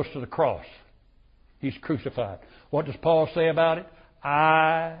 He goes to the cross. He's crucified. What does Paul say about it?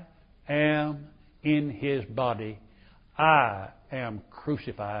 I am in His body. I am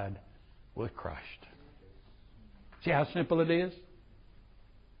crucified with Christ. See how simple it is?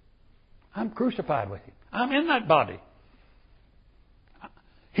 I'm crucified with Him. I'm in that body.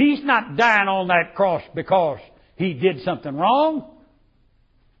 He's not dying on that cross because He did something wrong.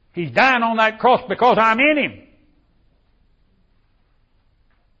 He's dying on that cross because I'm in Him.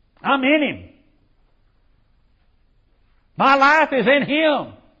 I'm in Him. My life is in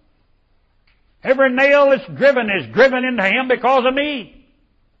Him. Every nail that's driven is driven into Him because of me.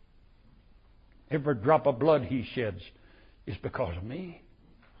 Every drop of blood He sheds is because of me.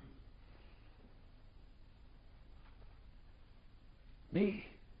 Me.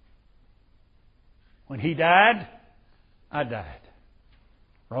 When He died, I died.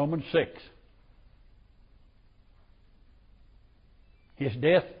 Romans 6. His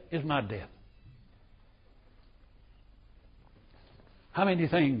death is my death. How many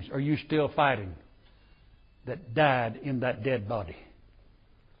things are you still fighting that died in that dead body?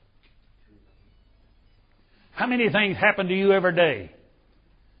 How many things happen to you every day?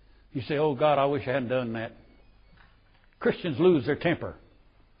 You say, oh God, I wish I hadn't done that. Christians lose their temper.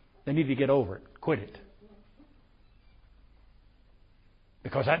 They need to get over it. Quit it.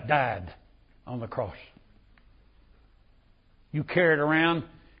 Because that died on the cross. You carry it around.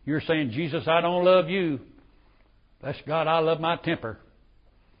 You're saying, Jesus, I don't love you. Bless God, I love my temper.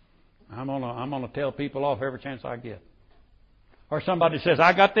 I'm gonna tell people off every chance I get. Or somebody says,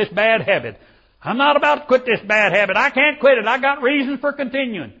 I got this bad habit. I'm not about to quit this bad habit. I can't quit it. I got reasons for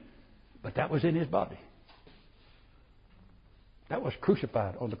continuing. But that was in His body. That was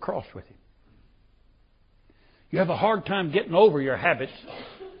crucified on the cross with Him. You have a hard time getting over your habits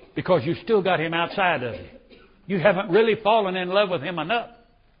because you still got Him outside of you. You haven't really fallen in love with Him enough.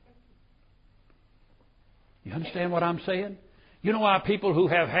 You understand what I'm saying? You know why people who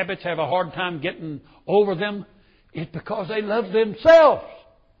have habits have a hard time getting over them? It's because they love themselves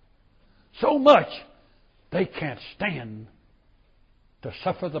so much they can't stand to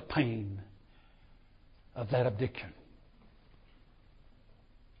suffer the pain of that addiction.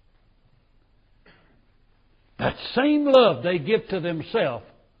 that same love they give to themselves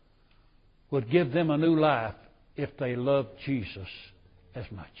would give them a new life if they loved Jesus as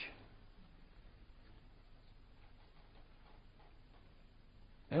much.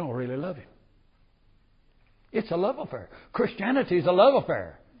 They don't really love Him. It's a love affair. Christianity is a love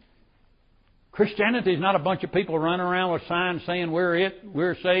affair. Christianity is not a bunch of people running around with signs saying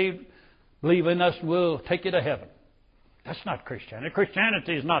we're saved, believe in us, we'll take you to heaven. That's not Christianity.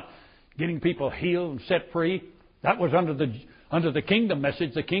 Christianity is not getting people healed and set free. That was under the kingdom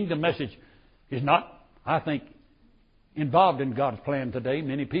message. The kingdom message is not, I think, involved in God's plan today.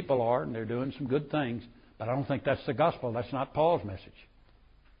 Many people are, and they're doing some good things. But I don't think that's the gospel. That's not Paul's message.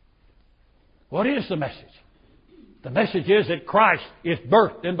 What is the message? The message is that Christ is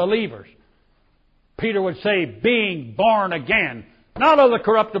birthed in believers. Peter would say, being born again, not of the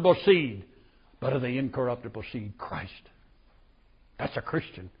corruptible seed, but of the incorruptible seed, Christ. That's a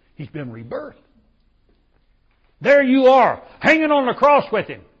Christian. He's been rebirthed. There you are, hanging on the cross with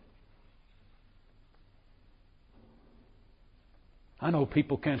Him. I know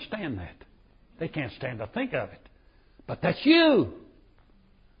people can't stand that. They can't stand to think of it. But that's you.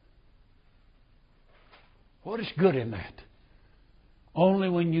 What is good in that? Only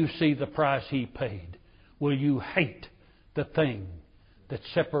when you see the price He paid will you hate the thing that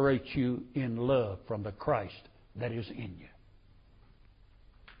separates you in love from the Christ that is in you.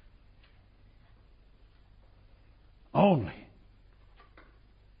 Only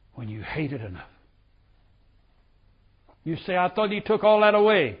when you hate it enough. You say, I thought He took all that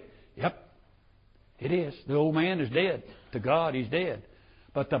away. Yep, it is. The old man is dead. To God, he's dead.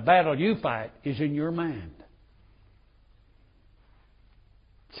 But the battle you fight is in your mind.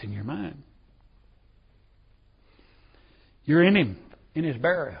 It's in your mind. You're in Him, in His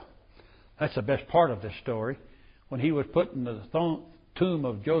burial. That's the best part of this story. When He was put in the tomb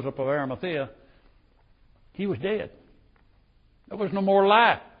of Joseph of Arimathea, He was dead. There was no more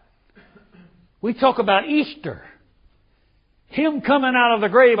life. We talk about Easter. Him coming out of the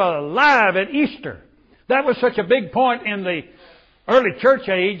grave alive at Easter. That was such a big point in the early church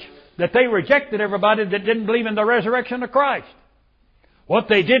age that they rejected everybody that didn't believe in the resurrection of Christ. What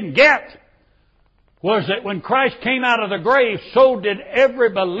they didn't get was that when Christ came out of the grave, so did every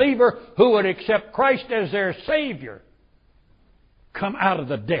believer who would accept Christ as their Savior come out of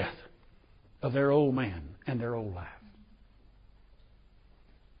the death of their old man and their old life.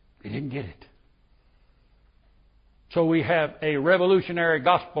 They didn't get it. So we have a revolutionary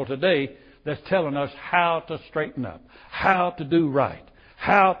gospel today that's telling us how to straighten up, how to do right,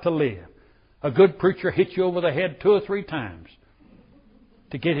 how to live. A good preacher hits you over the head 2 or 3 times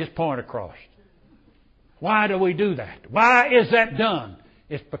to get his point across. Why do we do that? Why is that done?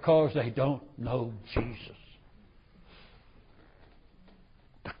 It's because they don't know Jesus.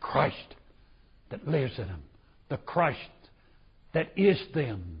 The Christ that lives in them. The Christ that is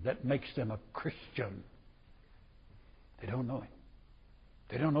them, that makes them a Christian. They don't know Him.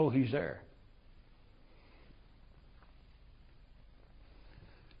 They don't know He's there.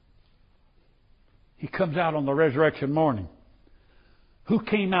 He comes out on the resurrection morning. Who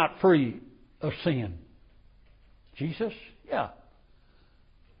came out free of sin? Jesus? Yeah.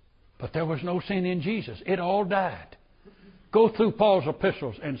 But there was no sin in Jesus. It all died. Go through Paul's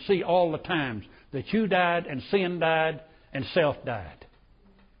epistles and see all the times that you died and sin died and self died.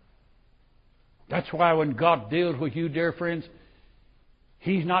 That's why when God deals with you, dear friends,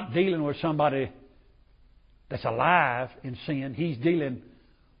 He's not dealing with somebody that's alive in sin. He's dealing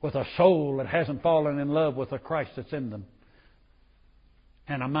with a soul that hasn't fallen in love with the Christ that's in them,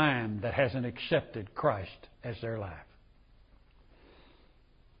 and a mind that hasn't accepted Christ as their life.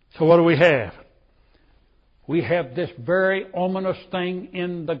 So what do we have? We have this very ominous thing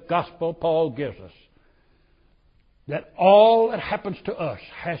in the gospel Paul gives us, that all that happens to us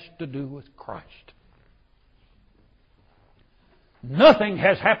has to do with Christ. Nothing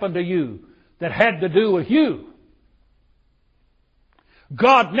has happened to you that had to do with you.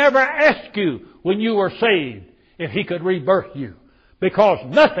 God never asked you when you were saved if He could rebirth you, because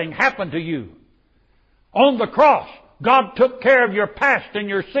nothing happened to you. On the cross, God took care of your past and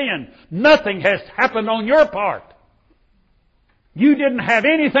your sin. Nothing has happened on your part. You didn't have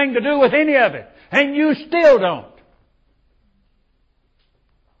anything to do with any of it, and you still don't.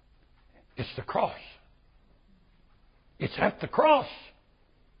 It's the cross. It's at the cross.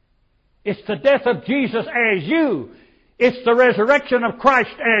 It's the death of Jesus as you. It's the resurrection of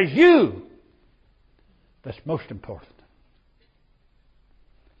Christ as you that's most important.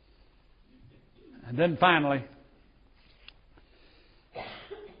 And then finally,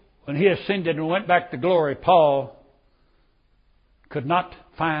 when He ascended and went back to glory, Paul could not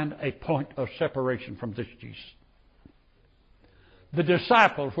find a point of separation from this Jesus. The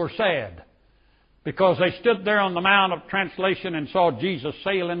disciples were sad because they stood there on the Mount of Translation and saw Jesus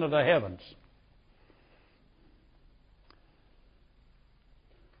sail into the heavens.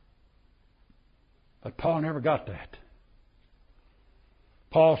 But Paul never got that.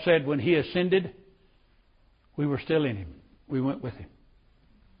 Paul said when he ascended, we were still in Him. We went with Him.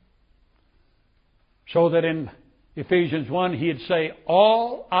 So that in Ephesians 1, he'd say,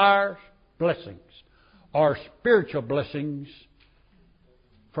 all our blessings are spiritual blessings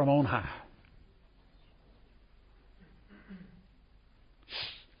from on high.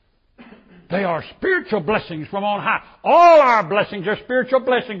 They are spiritual blessings from on high. All our blessings are spiritual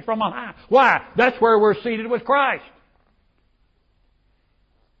blessings from on high. Why? That's where we're seated with Christ.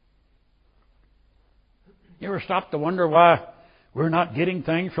 You ever stop to wonder why we're not getting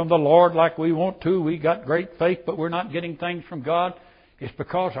things from the Lord like we want to? We got great faith, but we're not getting things from God. It's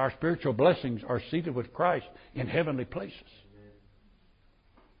because our spiritual blessings are seated with Christ in heavenly places.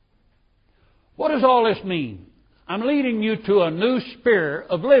 What does all this mean? I'm leading you to a new spirit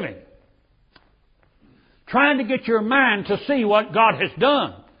of living. Trying to get your mind to see what God has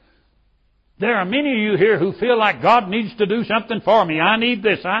done. There are many of you here who feel like God needs to do something for me. I need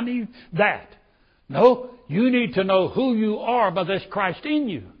this. I need that. No, you need to know who you are by this Christ in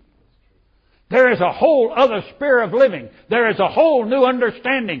you. There is a whole other spirit of living. There is a whole new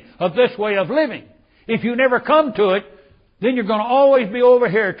understanding of this way of living. If you never come to it, then you're going to always be over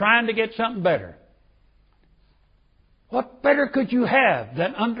here trying to get something better. What better could you have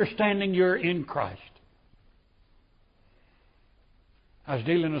than understanding you're in Christ? I was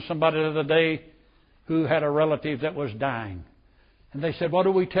dealing with somebody the other day who had a relative that was dying. And they said, what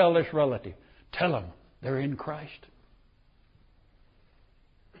do we tell this relative? Tell them they're in Christ.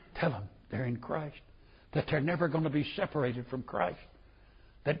 Tell them they're in Christ. That they're never going to be separated from Christ.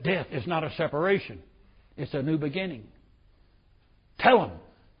 That death is not a separation. It's a new beginning. Tell them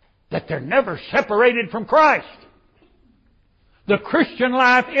that they're never separated from Christ. The Christian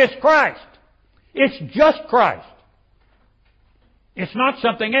life is Christ. It's just Christ. It's not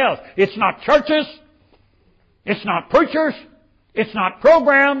something else. It's not churches. It's not preachers. It's not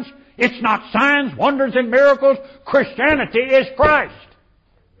programs. It's not signs, wonders, and miracles. Christianity is Christ.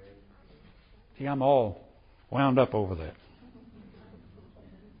 See, I'm all wound up over that.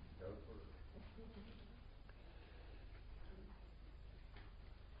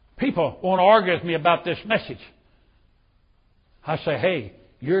 People want to argue with me about this message. I say, hey,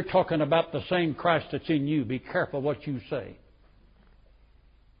 you're talking about the same Christ that's in you. Be careful what you say.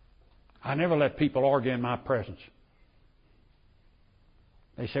 I never let people argue in my presence.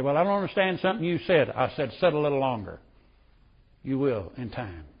 They say, well, I don't understand something you said. I said, sit a little longer. You will in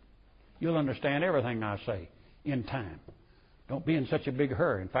time. You'll understand everything I say in time. Don't be in such a big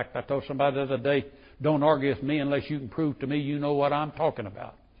hurry. In fact, I told somebody the other day, don't argue with me unless you can prove to me you know what I'm talking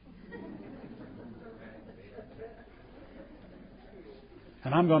about.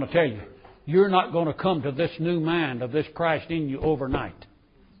 And I'm going to tell you, you're not going to come to this new mind of this Christ in you overnight.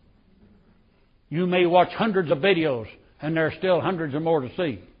 You may watch hundreds of videos, and there are still hundreds of more to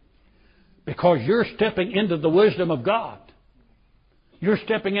see. Because you're stepping into the wisdom of God. You're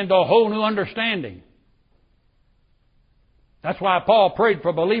stepping into a whole new understanding. That's why Paul prayed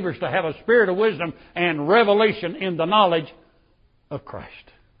for believers to have a spirit of wisdom and revelation in the knowledge of Christ.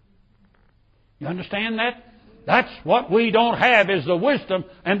 You understand that? That's what we don't have, is the wisdom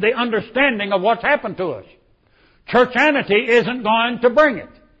and the understanding of what's happened to us. Churchianity isn't going to bring it.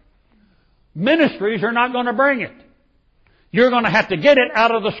 Ministries are not going to bring it. You're going to have to get it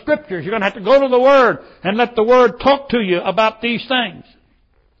out of the Scriptures. You're going to have to go to the Word and let the Word talk to you about these things.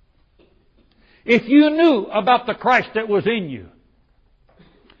 If you knew about the Christ that was in you.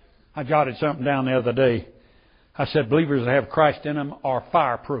 I jotted something down the other day. I said believers that have Christ in them are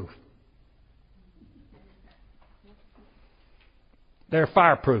fireproof. They're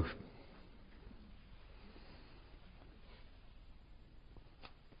fireproof.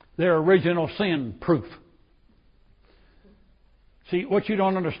 They're original sin proof. See, what you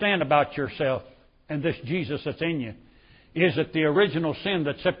don't understand about yourself and this Jesus that's in you is that the original sin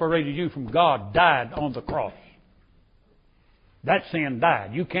that separated you from God died on the cross. That sin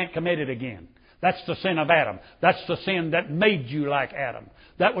died. You can't commit it again. That's the sin of Adam. That's the sin that made you like Adam.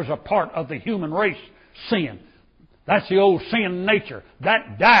 That was a part of the human race sin. That's the old sin nature.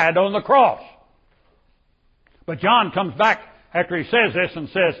 That died on the cross. But John comes back after he says this and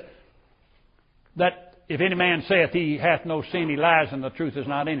says that if any man saith he hath no sin, he lies and the truth is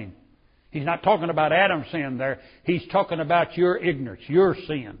not in him. He's not talking about Adam's sin there. He's talking about your ignorance, your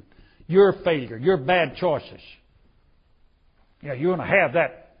sin, your failure, your bad choices. Yeah, you're going to have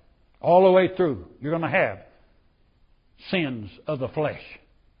that all the way through. You're going to have sins of the flesh.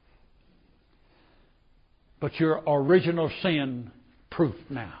 But you're original sin proof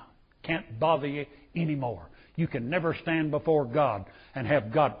now. Can't bother you anymore. You can never stand before God and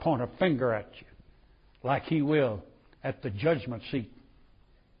have God point a finger at you like He will at the judgment seat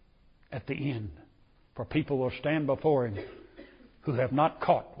at the end. For people will stand before Him who have not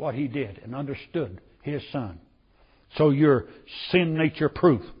caught what He did and understood His Son. So you're sin nature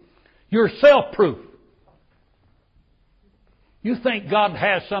proof. You're self-proof. You think God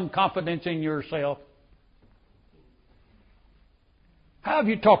has some confidence in yourself? How have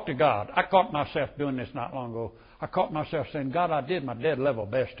you talked to God? I caught myself doing this not long ago. I caught myself saying, God, I did my dead level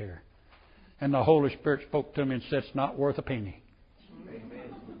best here. And the Holy Spirit spoke to me and said, it's not worth a penny.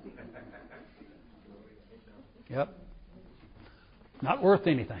 Yep. Not worth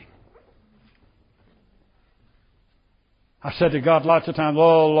anything. I said to God lots of times,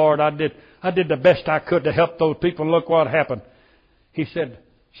 oh Lord, I did the best I could to help those people. Look what happened. He said,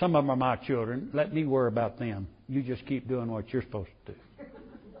 some of them are my children. Let me worry about them. You just keep doing what you're supposed to do.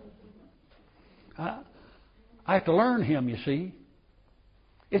 I have to learn Him, you see.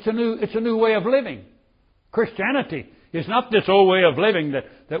 It's a new way of living. Christianity is not this old way of living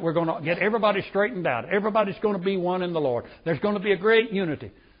that we're going to get everybody straightened out. Everybody's going to be one in the Lord. There's going to be a great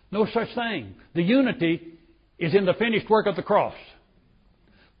unity. No such thing. The unity is in the finished work of the cross.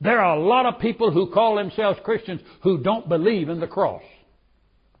 There are a lot of people who call themselves Christians who don't believe in the cross.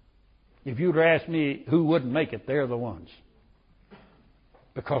 If you'd ask me who wouldn't make it, they're the ones.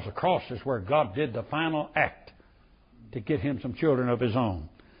 Because the cross is where God did the final act to get Him some children of His own.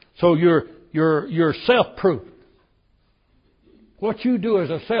 So you're self-proof. What you do as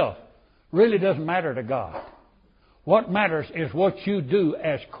a self really doesn't matter to God. What matters is what you do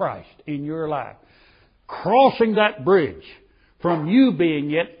as Christ in your life. Crossing that bridge from you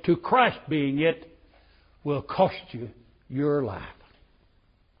being it to Christ being it will cost you your life.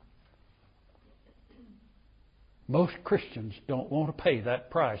 Most Christians don't want to pay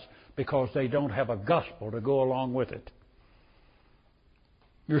that price because they don't have a gospel to go along with it.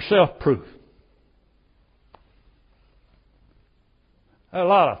 You're self-proof. A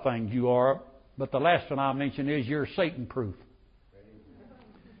lot of things you are, but the last one I'll mention is you're Satan-proof.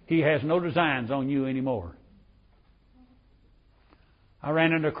 He has no designs on you anymore. I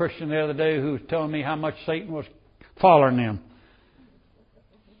ran into a Christian the other day who was telling me how much Satan was following them.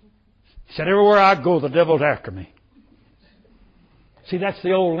 He said, everywhere I go, the devil's after me. See, that's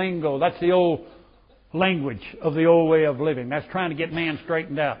the old lingo. That's the old language of the old way of living. That's trying to get man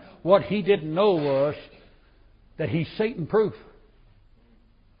straightened out. What he didn't know was that he's Satan-proof.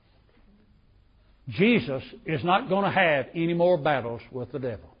 Jesus is not going to have any more battles with the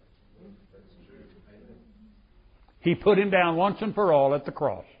devil. He put him down once and for all at the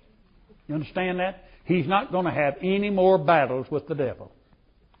cross. You understand that? He's not going to have any more battles with the devil.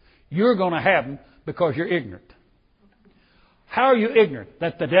 You're going to have them because you're ignorant. How are you ignorant?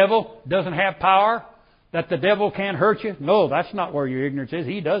 That the devil doesn't have power? That the devil can't hurt you? No, that's not where your ignorance is.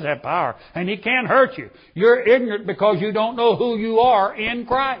 He does have power, and he can hurt you. You're ignorant because you don't know who you are in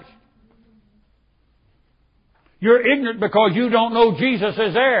Christ. You're ignorant because you don't know Jesus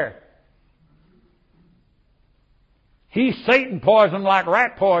is there. He's Satan poison like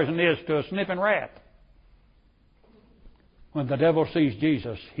rat poison is to a sniffing rat. When the devil sees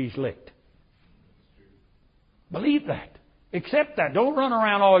Jesus, he's licked. Believe that. Accept that. Don't run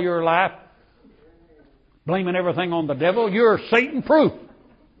around all your life blaming everything on the devil. You're Satan-proof.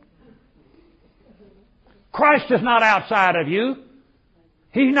 Christ is not outside of you.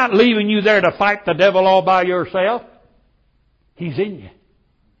 He's not leaving you there to fight the devil all by yourself. He's in you.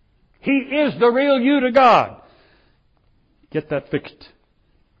 He is the real you to God. Get that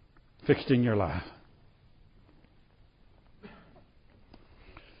fixed in your life.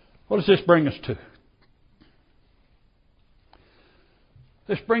 What does this bring us to?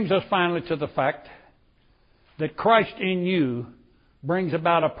 This brings us finally to the fact that Christ in you brings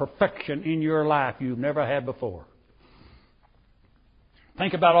about a perfection in your life you've never had before.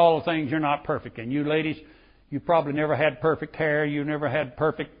 Think about all the things you're not perfect in. You ladies, you probably never had perfect hair. You never had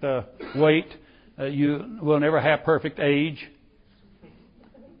perfect weight. You will never have perfect age.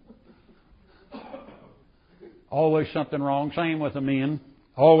 Always something wrong. Same with the men.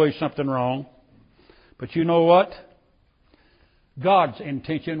 Always something wrong. But you know what? God's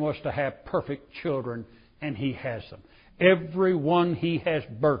intention was to have perfect children, and He has them. Every one He has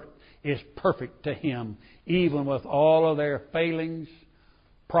birthed is perfect to Him, even with all of their failings,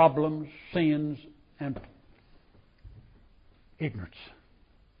 problems, sins, and ignorance.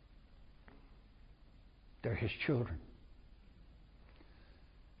 They're His children.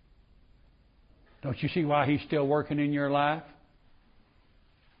 Don't you see why He's still working in your life?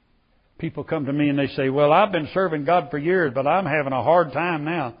 People come to me and they say, well, I've been serving God for years, but I'm having a hard time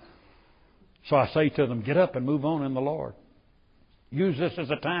now. So I say to them, get up and move on in the Lord. Use this as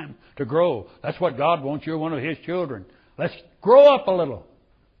a time to grow. That's what God wants. You're one of His children. Let's grow up a little.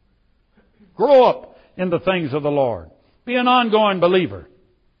 Grow up in the things of the Lord. Be an ongoing believer.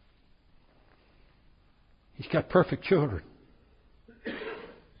 He's got perfect children.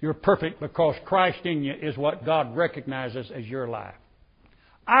 You're perfect because Christ in you is what God recognizes as your life.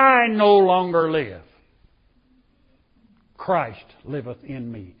 I no longer live. Christ liveth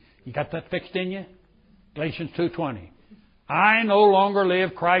in me. You got that fixed in you? Galatians 2:20. I no longer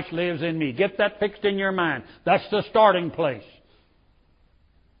live, Christ lives in me. Get that fixed in your mind. That's the starting place.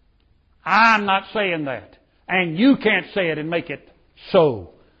 I'm not saying that. And you can't say it and make it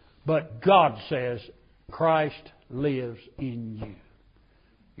so. But God says, Christ lives in you.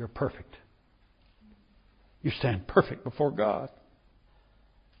 You're perfect. You stand perfect before God.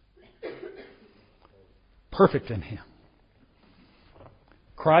 Perfect in Him.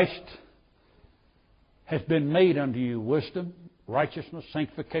 Christ has been made unto you wisdom, righteousness,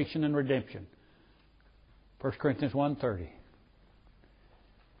 sanctification, and redemption. 1 Corinthians 1:30.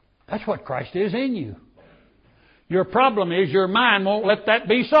 That's what Christ is in you. Your problem is your mind won't let that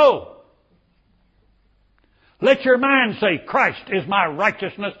be so. Let your mind say, Christ is my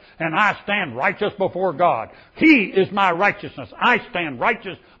righteousness and I stand righteous before God. He is my righteousness. I stand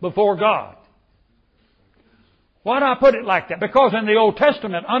righteous before God. Why do I put it like that? Because in the Old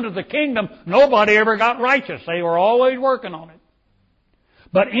Testament, under the kingdom, nobody ever got righteous. They were always working on it.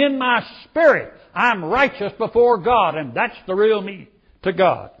 But in my spirit, I'm righteous before God, and that's the real me to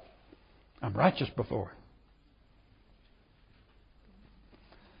God. I'm righteous before Him.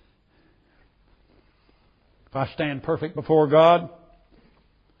 If I stand perfect before God,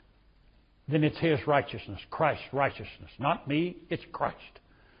 then it's His righteousness, Christ's righteousness. Not me, it's Christ.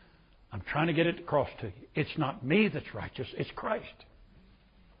 I'm trying to get it across to you. It's not me that's righteous, it's Christ.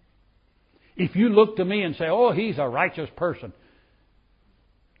 If you look to me and say, oh, he's a righteous person,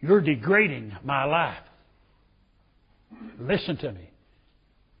 you're degrading my life. Listen to me.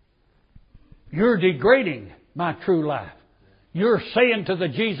 You're degrading my true life. You're saying to the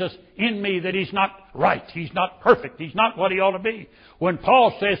Jesus in me that He's not right. He's not perfect. He's not what He ought to be. When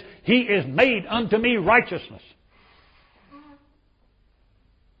Paul says, He is made unto me righteousness.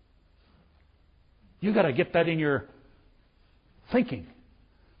 You've got to get that in your thinking.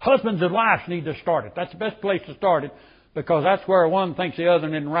 Husbands and wives need to start it. That's the best place to start it because that's where one thinks the other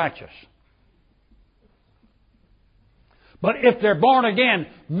isn't righteous. But if they're born again,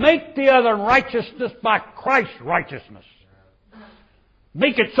 make the other righteousness by Christ's righteousness.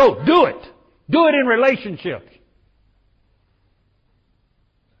 Make it so. Do it. Do it in relationships.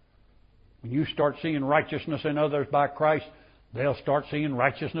 When you start seeing righteousness in others by Christ, they'll start seeing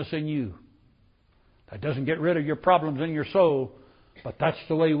righteousness in you. That doesn't get rid of your problems in your soul, but that's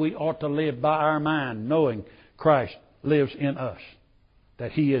the way we ought to live by our mind, knowing Christ lives in us,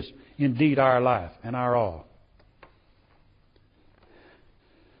 that He is indeed our life and our all.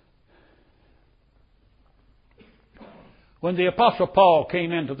 When the Apostle Paul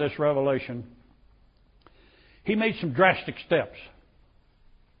came into this revelation, he made some drastic steps.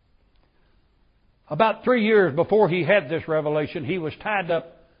 About 3 years before he had this revelation, he was tied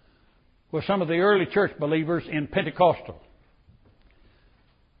up with some of the early church believers in Pentecostalism,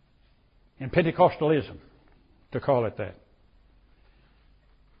 to call it that.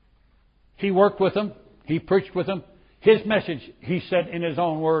 He worked with them. He preached with them. His message, he said in his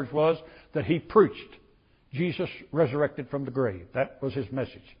own words, was that he preached Jesus resurrected from the grave. That was his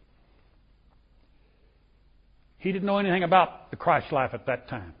message. He didn't know anything about the Christ life at that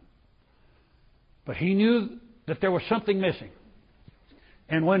time. But he knew that there was something missing.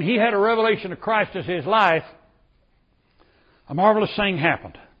 And when he had a revelation of Christ as his life, a marvelous thing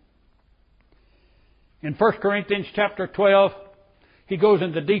happened. In 1 Corinthians chapter 12, he goes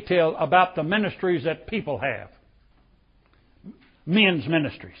into detail about the ministries that people have. Men's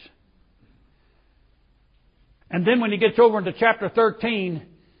ministries. And then when he gets over into chapter 13,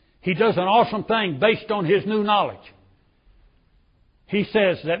 he does an awesome thing based on his new knowledge. He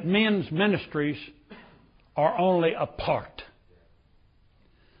says that men's ministries are only a part.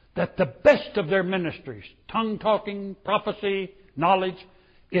 That the best of their ministries, tongue-talking, prophecy, knowledge,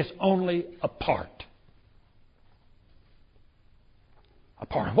 is only a part. A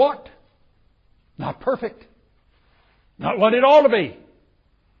part of what? Not perfect. Not what it ought to be.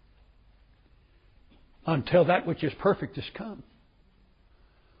 Until that which is perfect is come.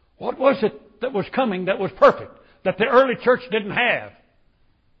 What was it that was coming that was perfect? That the early church didn't have?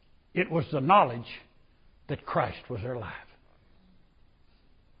 It was the knowledge that Christ was their life.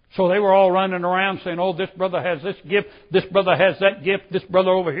 So they were all running around saying, oh, this brother has this gift, this brother has that gift, this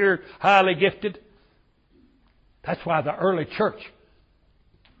brother over here highly gifted. That's why the early church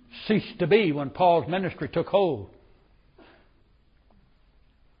ceased to be when Paul's ministry took hold.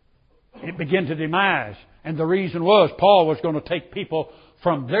 It began to demise. And the reason was Paul was going to take people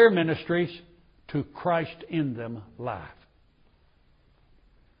from their ministries to Christ in them life.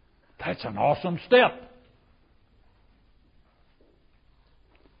 That's an awesome step.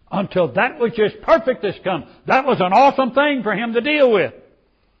 Until that which is perfect has come. That was an awesome thing for him to deal with.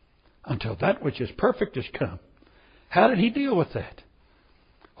 Until that which is perfect has come. How did he deal with that?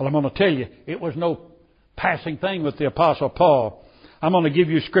 Well, I'm going to tell you, it was no passing thing with the Apostle Paul. I'm going to give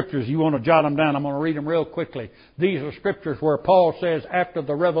you scriptures. You want to jot them down. I'm going to read them real quickly. These are scriptures where Paul says after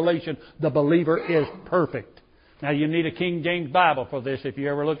the revelation, the believer is perfect. Now, you need a King James Bible for this if you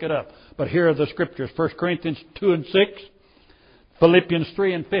ever look it up. But here are the scriptures. 1 Corinthians 2 and 6. Philippians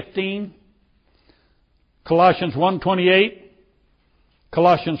 3 and 15. Colossians 1:28.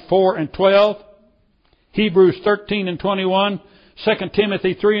 Colossians 4 and 12. Hebrews 13 and 21. 2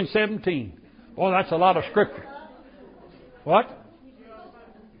 Timothy 3 and 17. Boy, that's a lot of scripture. What?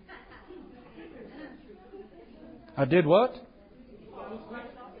 I did what?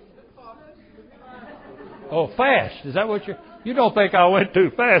 Oh, fast. Is that what you don't think I went too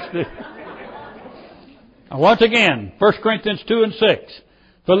fast, did you? Now, once again, 1 Corinthians 2 and 6.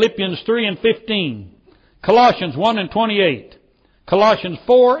 Philippians 3 and 15. Colossians 1 and 28. Colossians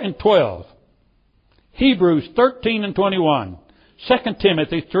 4 and 12. Hebrews 13 and 21. 2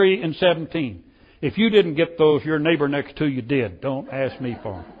 Timothy 3 and 17. If you didn't get those, your neighbor next to you did. Don't ask me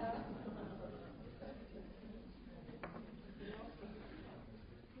for them.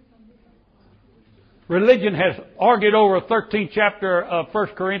 Religion has argued over a 13th chapter of 1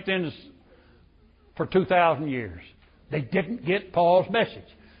 Corinthians for 2,000 years. They didn't get Paul's message.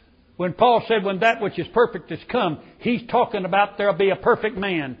 When Paul said, when that which is perfect has come, he's talking about there'll be a perfect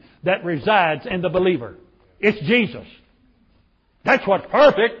man that resides in the believer. It's Jesus. That's what's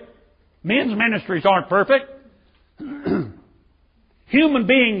perfect. Men's ministries aren't perfect. Human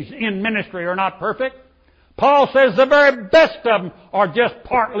beings in ministry are not perfect. Paul says the very best of them are just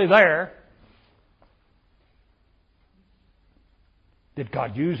partly there. Did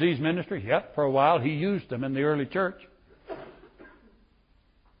God use these ministries? Yep, for a while He used them in the early church.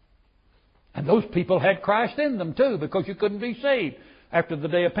 And those people had Christ in them too, because you couldn't be saved after the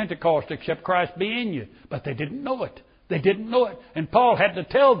day of Pentecost except Christ be in you. But they didn't know it. They didn't know it. And Paul had to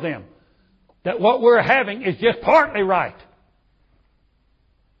tell them that what we're having is just partly right.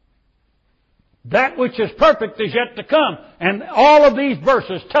 That which is perfect is yet to come. And all of these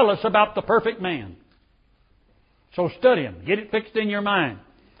verses tell us about the perfect man. So study them. Get it fixed in your mind.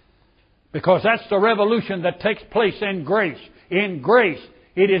 Because that's the revolution that takes place in grace. In grace,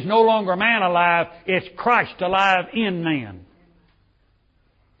 it is no longer man alive, it's Christ alive in man.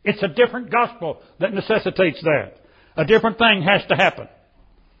 It's a different gospel that necessitates that. A different thing has to happen.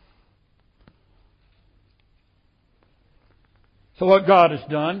 So what God has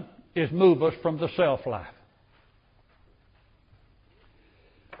done is move us from the self life.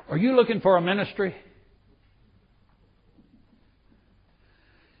 Are you looking for a ministry?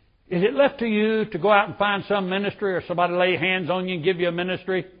 Is it left to you to go out and find some ministry or somebody lay hands on you and give you a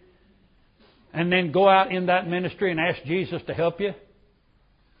ministry and then go out in that ministry and ask Jesus to help you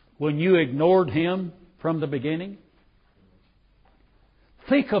when you ignored Him from the beginning?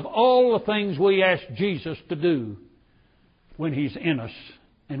 Think of all the things we ask Jesus to do when He's in us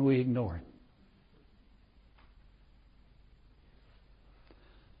and we ignore Him.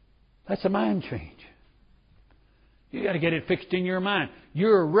 That's a mind change. You got to get it fixed in your mind.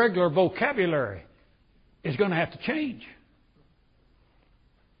 Your regular vocabulary is going to have to change.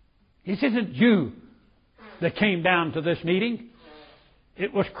 It isn't you that came down to this meeting.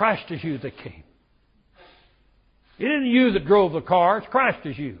 It was Christ as you that came. It isn't you that drove the car. It's Christ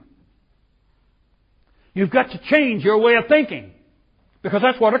as you. You've got to change your way of thinking, because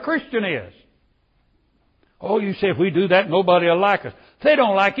that's what a Christian is. Oh, you say if we do that, nobody will like us. They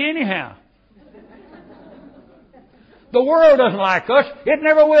don't like you anyhow. The world doesn't like us. It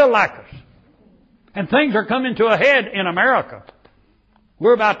never will like us. And things are coming to a head in America.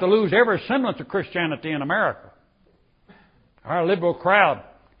 We're about to lose every semblance of Christianity in America. Our liberal crowd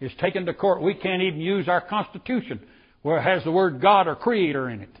is taken to court. We can't even use our Constitution where it has the word God or Creator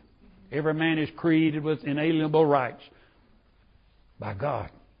in it. Every man is created with inalienable rights by God.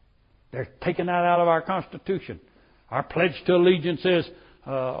 They're taking that out of our Constitution. Our pledge to allegiance is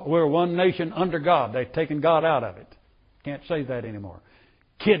we're one nation under God. They've taken God out of it. Can't say that anymore.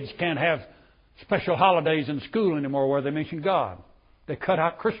 Kids can't have special holidays in school anymore where they mention God. They cut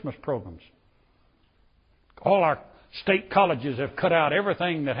out Christmas programs. All our state colleges have cut out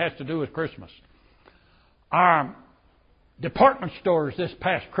everything that has to do with Christmas. Our department stores this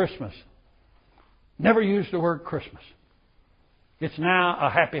past Christmas never used the word Christmas. It's now a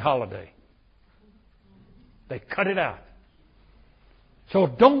happy holiday. They cut it out. So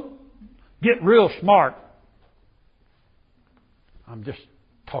don't get real smart. I'm just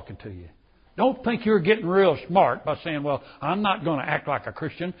talking to you. Don't think you're getting real smart by saying, well, I'm not going to act like a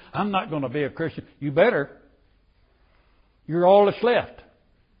Christian. I'm not going to be a Christian. You better. You're all that's left.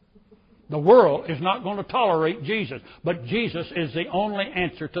 The world is not going to tolerate Jesus. But Jesus is the only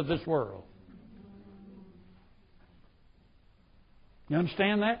answer to this world. You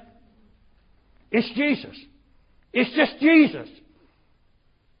understand that? It's Jesus. It's just Jesus.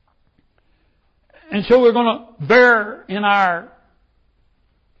 And so we're going to bear in our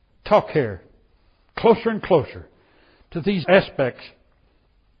talk here closer and closer to these aspects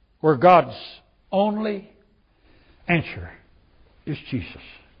where God's only answer is Jesus.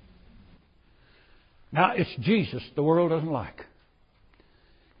 Now, it's Jesus the world doesn't like.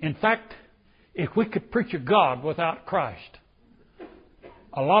 In fact, if we could preach a God without Christ,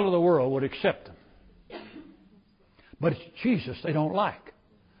 a lot of the world would accept Him. But it's Jesus they don't like.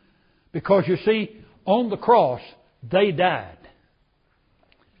 Because you see, on the cross, they died.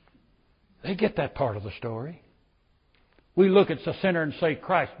 They get that part of the story. We look at the sinner and say,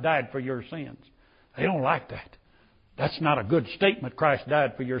 Christ died for your sins. They don't like that. That's not a good statement, Christ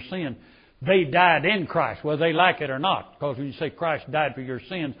died for your sin. They died in Christ, whether they like it or not. Because when you say Christ died for your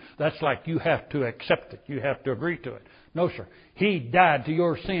sins, that's like you have to accept it. You have to agree to it. No, sir. He died to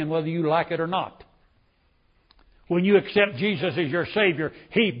your sin, whether you like it or not. When you accept Jesus as your Savior,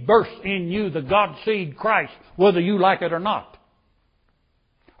 He bursts in you the God seed Christ, whether you like it or not.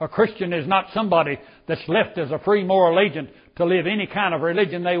 A Christian is not somebody that's left as a free moral agent to live any kind of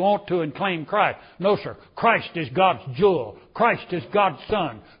religion they want to and claim Christ. No, sir. Christ is God's jewel. Christ is God's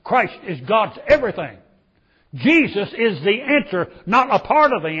Son. Christ is God's everything. Jesus is the answer, not a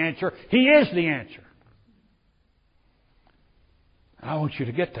part of the answer. He is the answer. I want you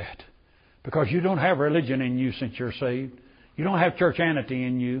to get that. Because you don't have religion in you since you're saved. You don't have churchianity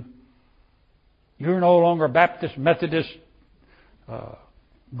in you. You're no longer Baptist, Methodist,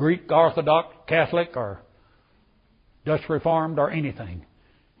 Greek, Orthodox, Catholic, or Dutch Reformed, or anything.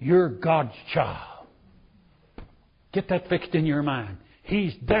 You're God's child. Get that fixed in your mind.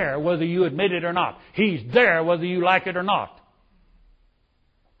 He's there whether you admit it or not. He's there whether you like it or not.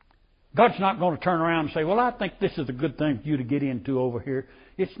 God's not going to turn around and say, well, I think this is a good thing for you to get into over here.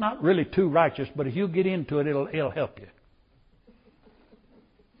 It's not really too righteous, but if you get into it, it'll help you.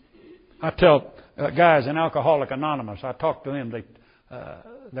 I tell guys in Alcoholics Anonymous, I talk to them,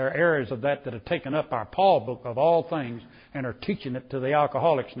 there are areas of that have taken up our Paul book of all things and are teaching it to the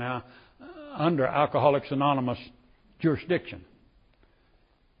alcoholics now under Alcoholics Anonymous jurisdiction.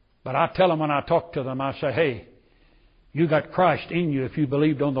 But I tell them when I talk to them, I say, hey, you got Christ in you if you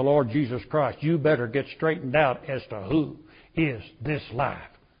believed on the Lord Jesus Christ. You better get straightened out as to who is this life.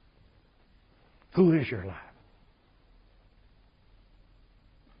 Who is your life?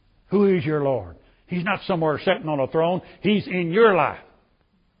 Who is your Lord? He's not somewhere sitting on a throne. He's in your life.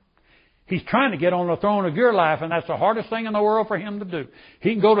 He's trying to get on the throne of your life, and that's the hardest thing in the world for Him to do.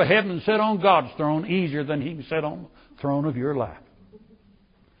 He can go to heaven and sit on God's throne easier than He can sit on the throne of your life.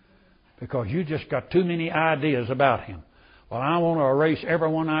 Because you just got too many ideas about Him. Well, I want to erase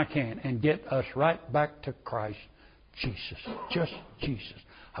everyone I can and get us right back to Christ Jesus. Just Jesus.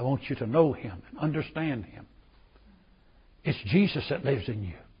 I want you to know Him and understand Him. It's Jesus that lives in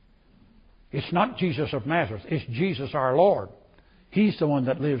you. It's not Jesus of Nazareth. It's Jesus our Lord. He's the one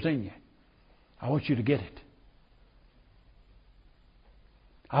that lives in you. I want you to get it.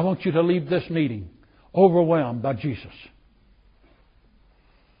 I want you to leave this meeting overwhelmed by Jesus.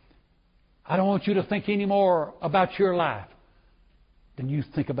 I don't want you to think any more about your life than you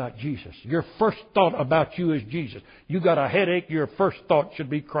think about Jesus. Your first thought about you is Jesus. You got a headache, your first thought should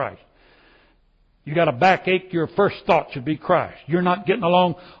be Christ. You got a backache, your first thought should be Christ. You're not getting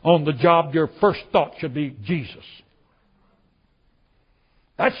along on the job, your first thought should be Jesus.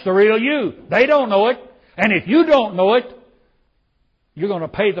 That's the real you. They don't know it. And if you don't know it, you're going to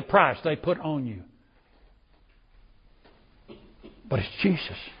pay the price they put on you. But it's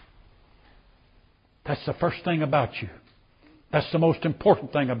Jesus. That's the first thing about you. That's the most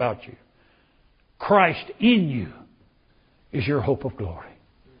important thing about you. Christ in you is your hope of glory.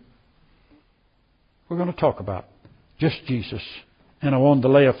 We're going to talk about just Jesus. And I wanted to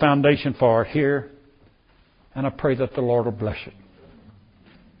lay a foundation for it here. And I pray that the Lord will bless it.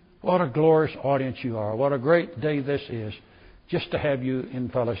 What a glorious audience you are. What a great day this is just to have you in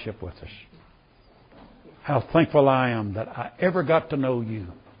fellowship with us. How thankful I am that I ever got to know you.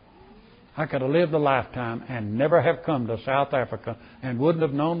 I could have lived a lifetime and never have come to South Africa and wouldn't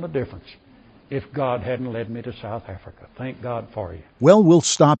have known the difference if God hadn't led me to South Africa. Thank God for you. Well, we'll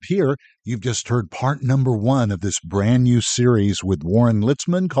stop here. You've just heard part number 1 of this brand new series with Warren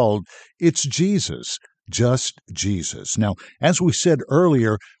Litzman called It's Jesus, Just Jesus. Now, as we said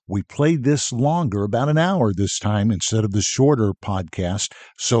earlier, we played this longer, about an hour this time, instead of the shorter podcast.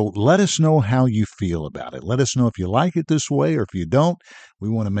 So let us know how you feel about it. Let us know if you like it this way, or if you don't, we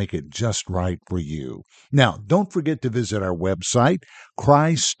want to make it just right for you. Now, don't forget to visit our website,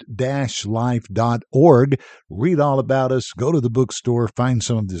 christ-life.org. Read all about us. Go to the bookstore. Find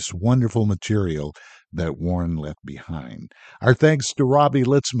some of this wonderful material that Warren left behind. Our thanks to Robbie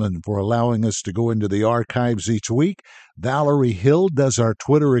Litzman for allowing us to go into the archives each week. Valerie Hill does our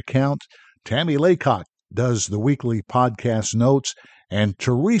Twitter account. Tammy Lacock does the weekly podcast notes. And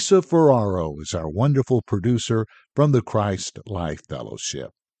Teresa Ferraro is our wonderful producer from the Christ Life Fellowship.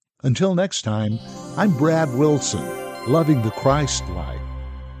 Until next time, I'm Brad Wilson, loving the Christ life.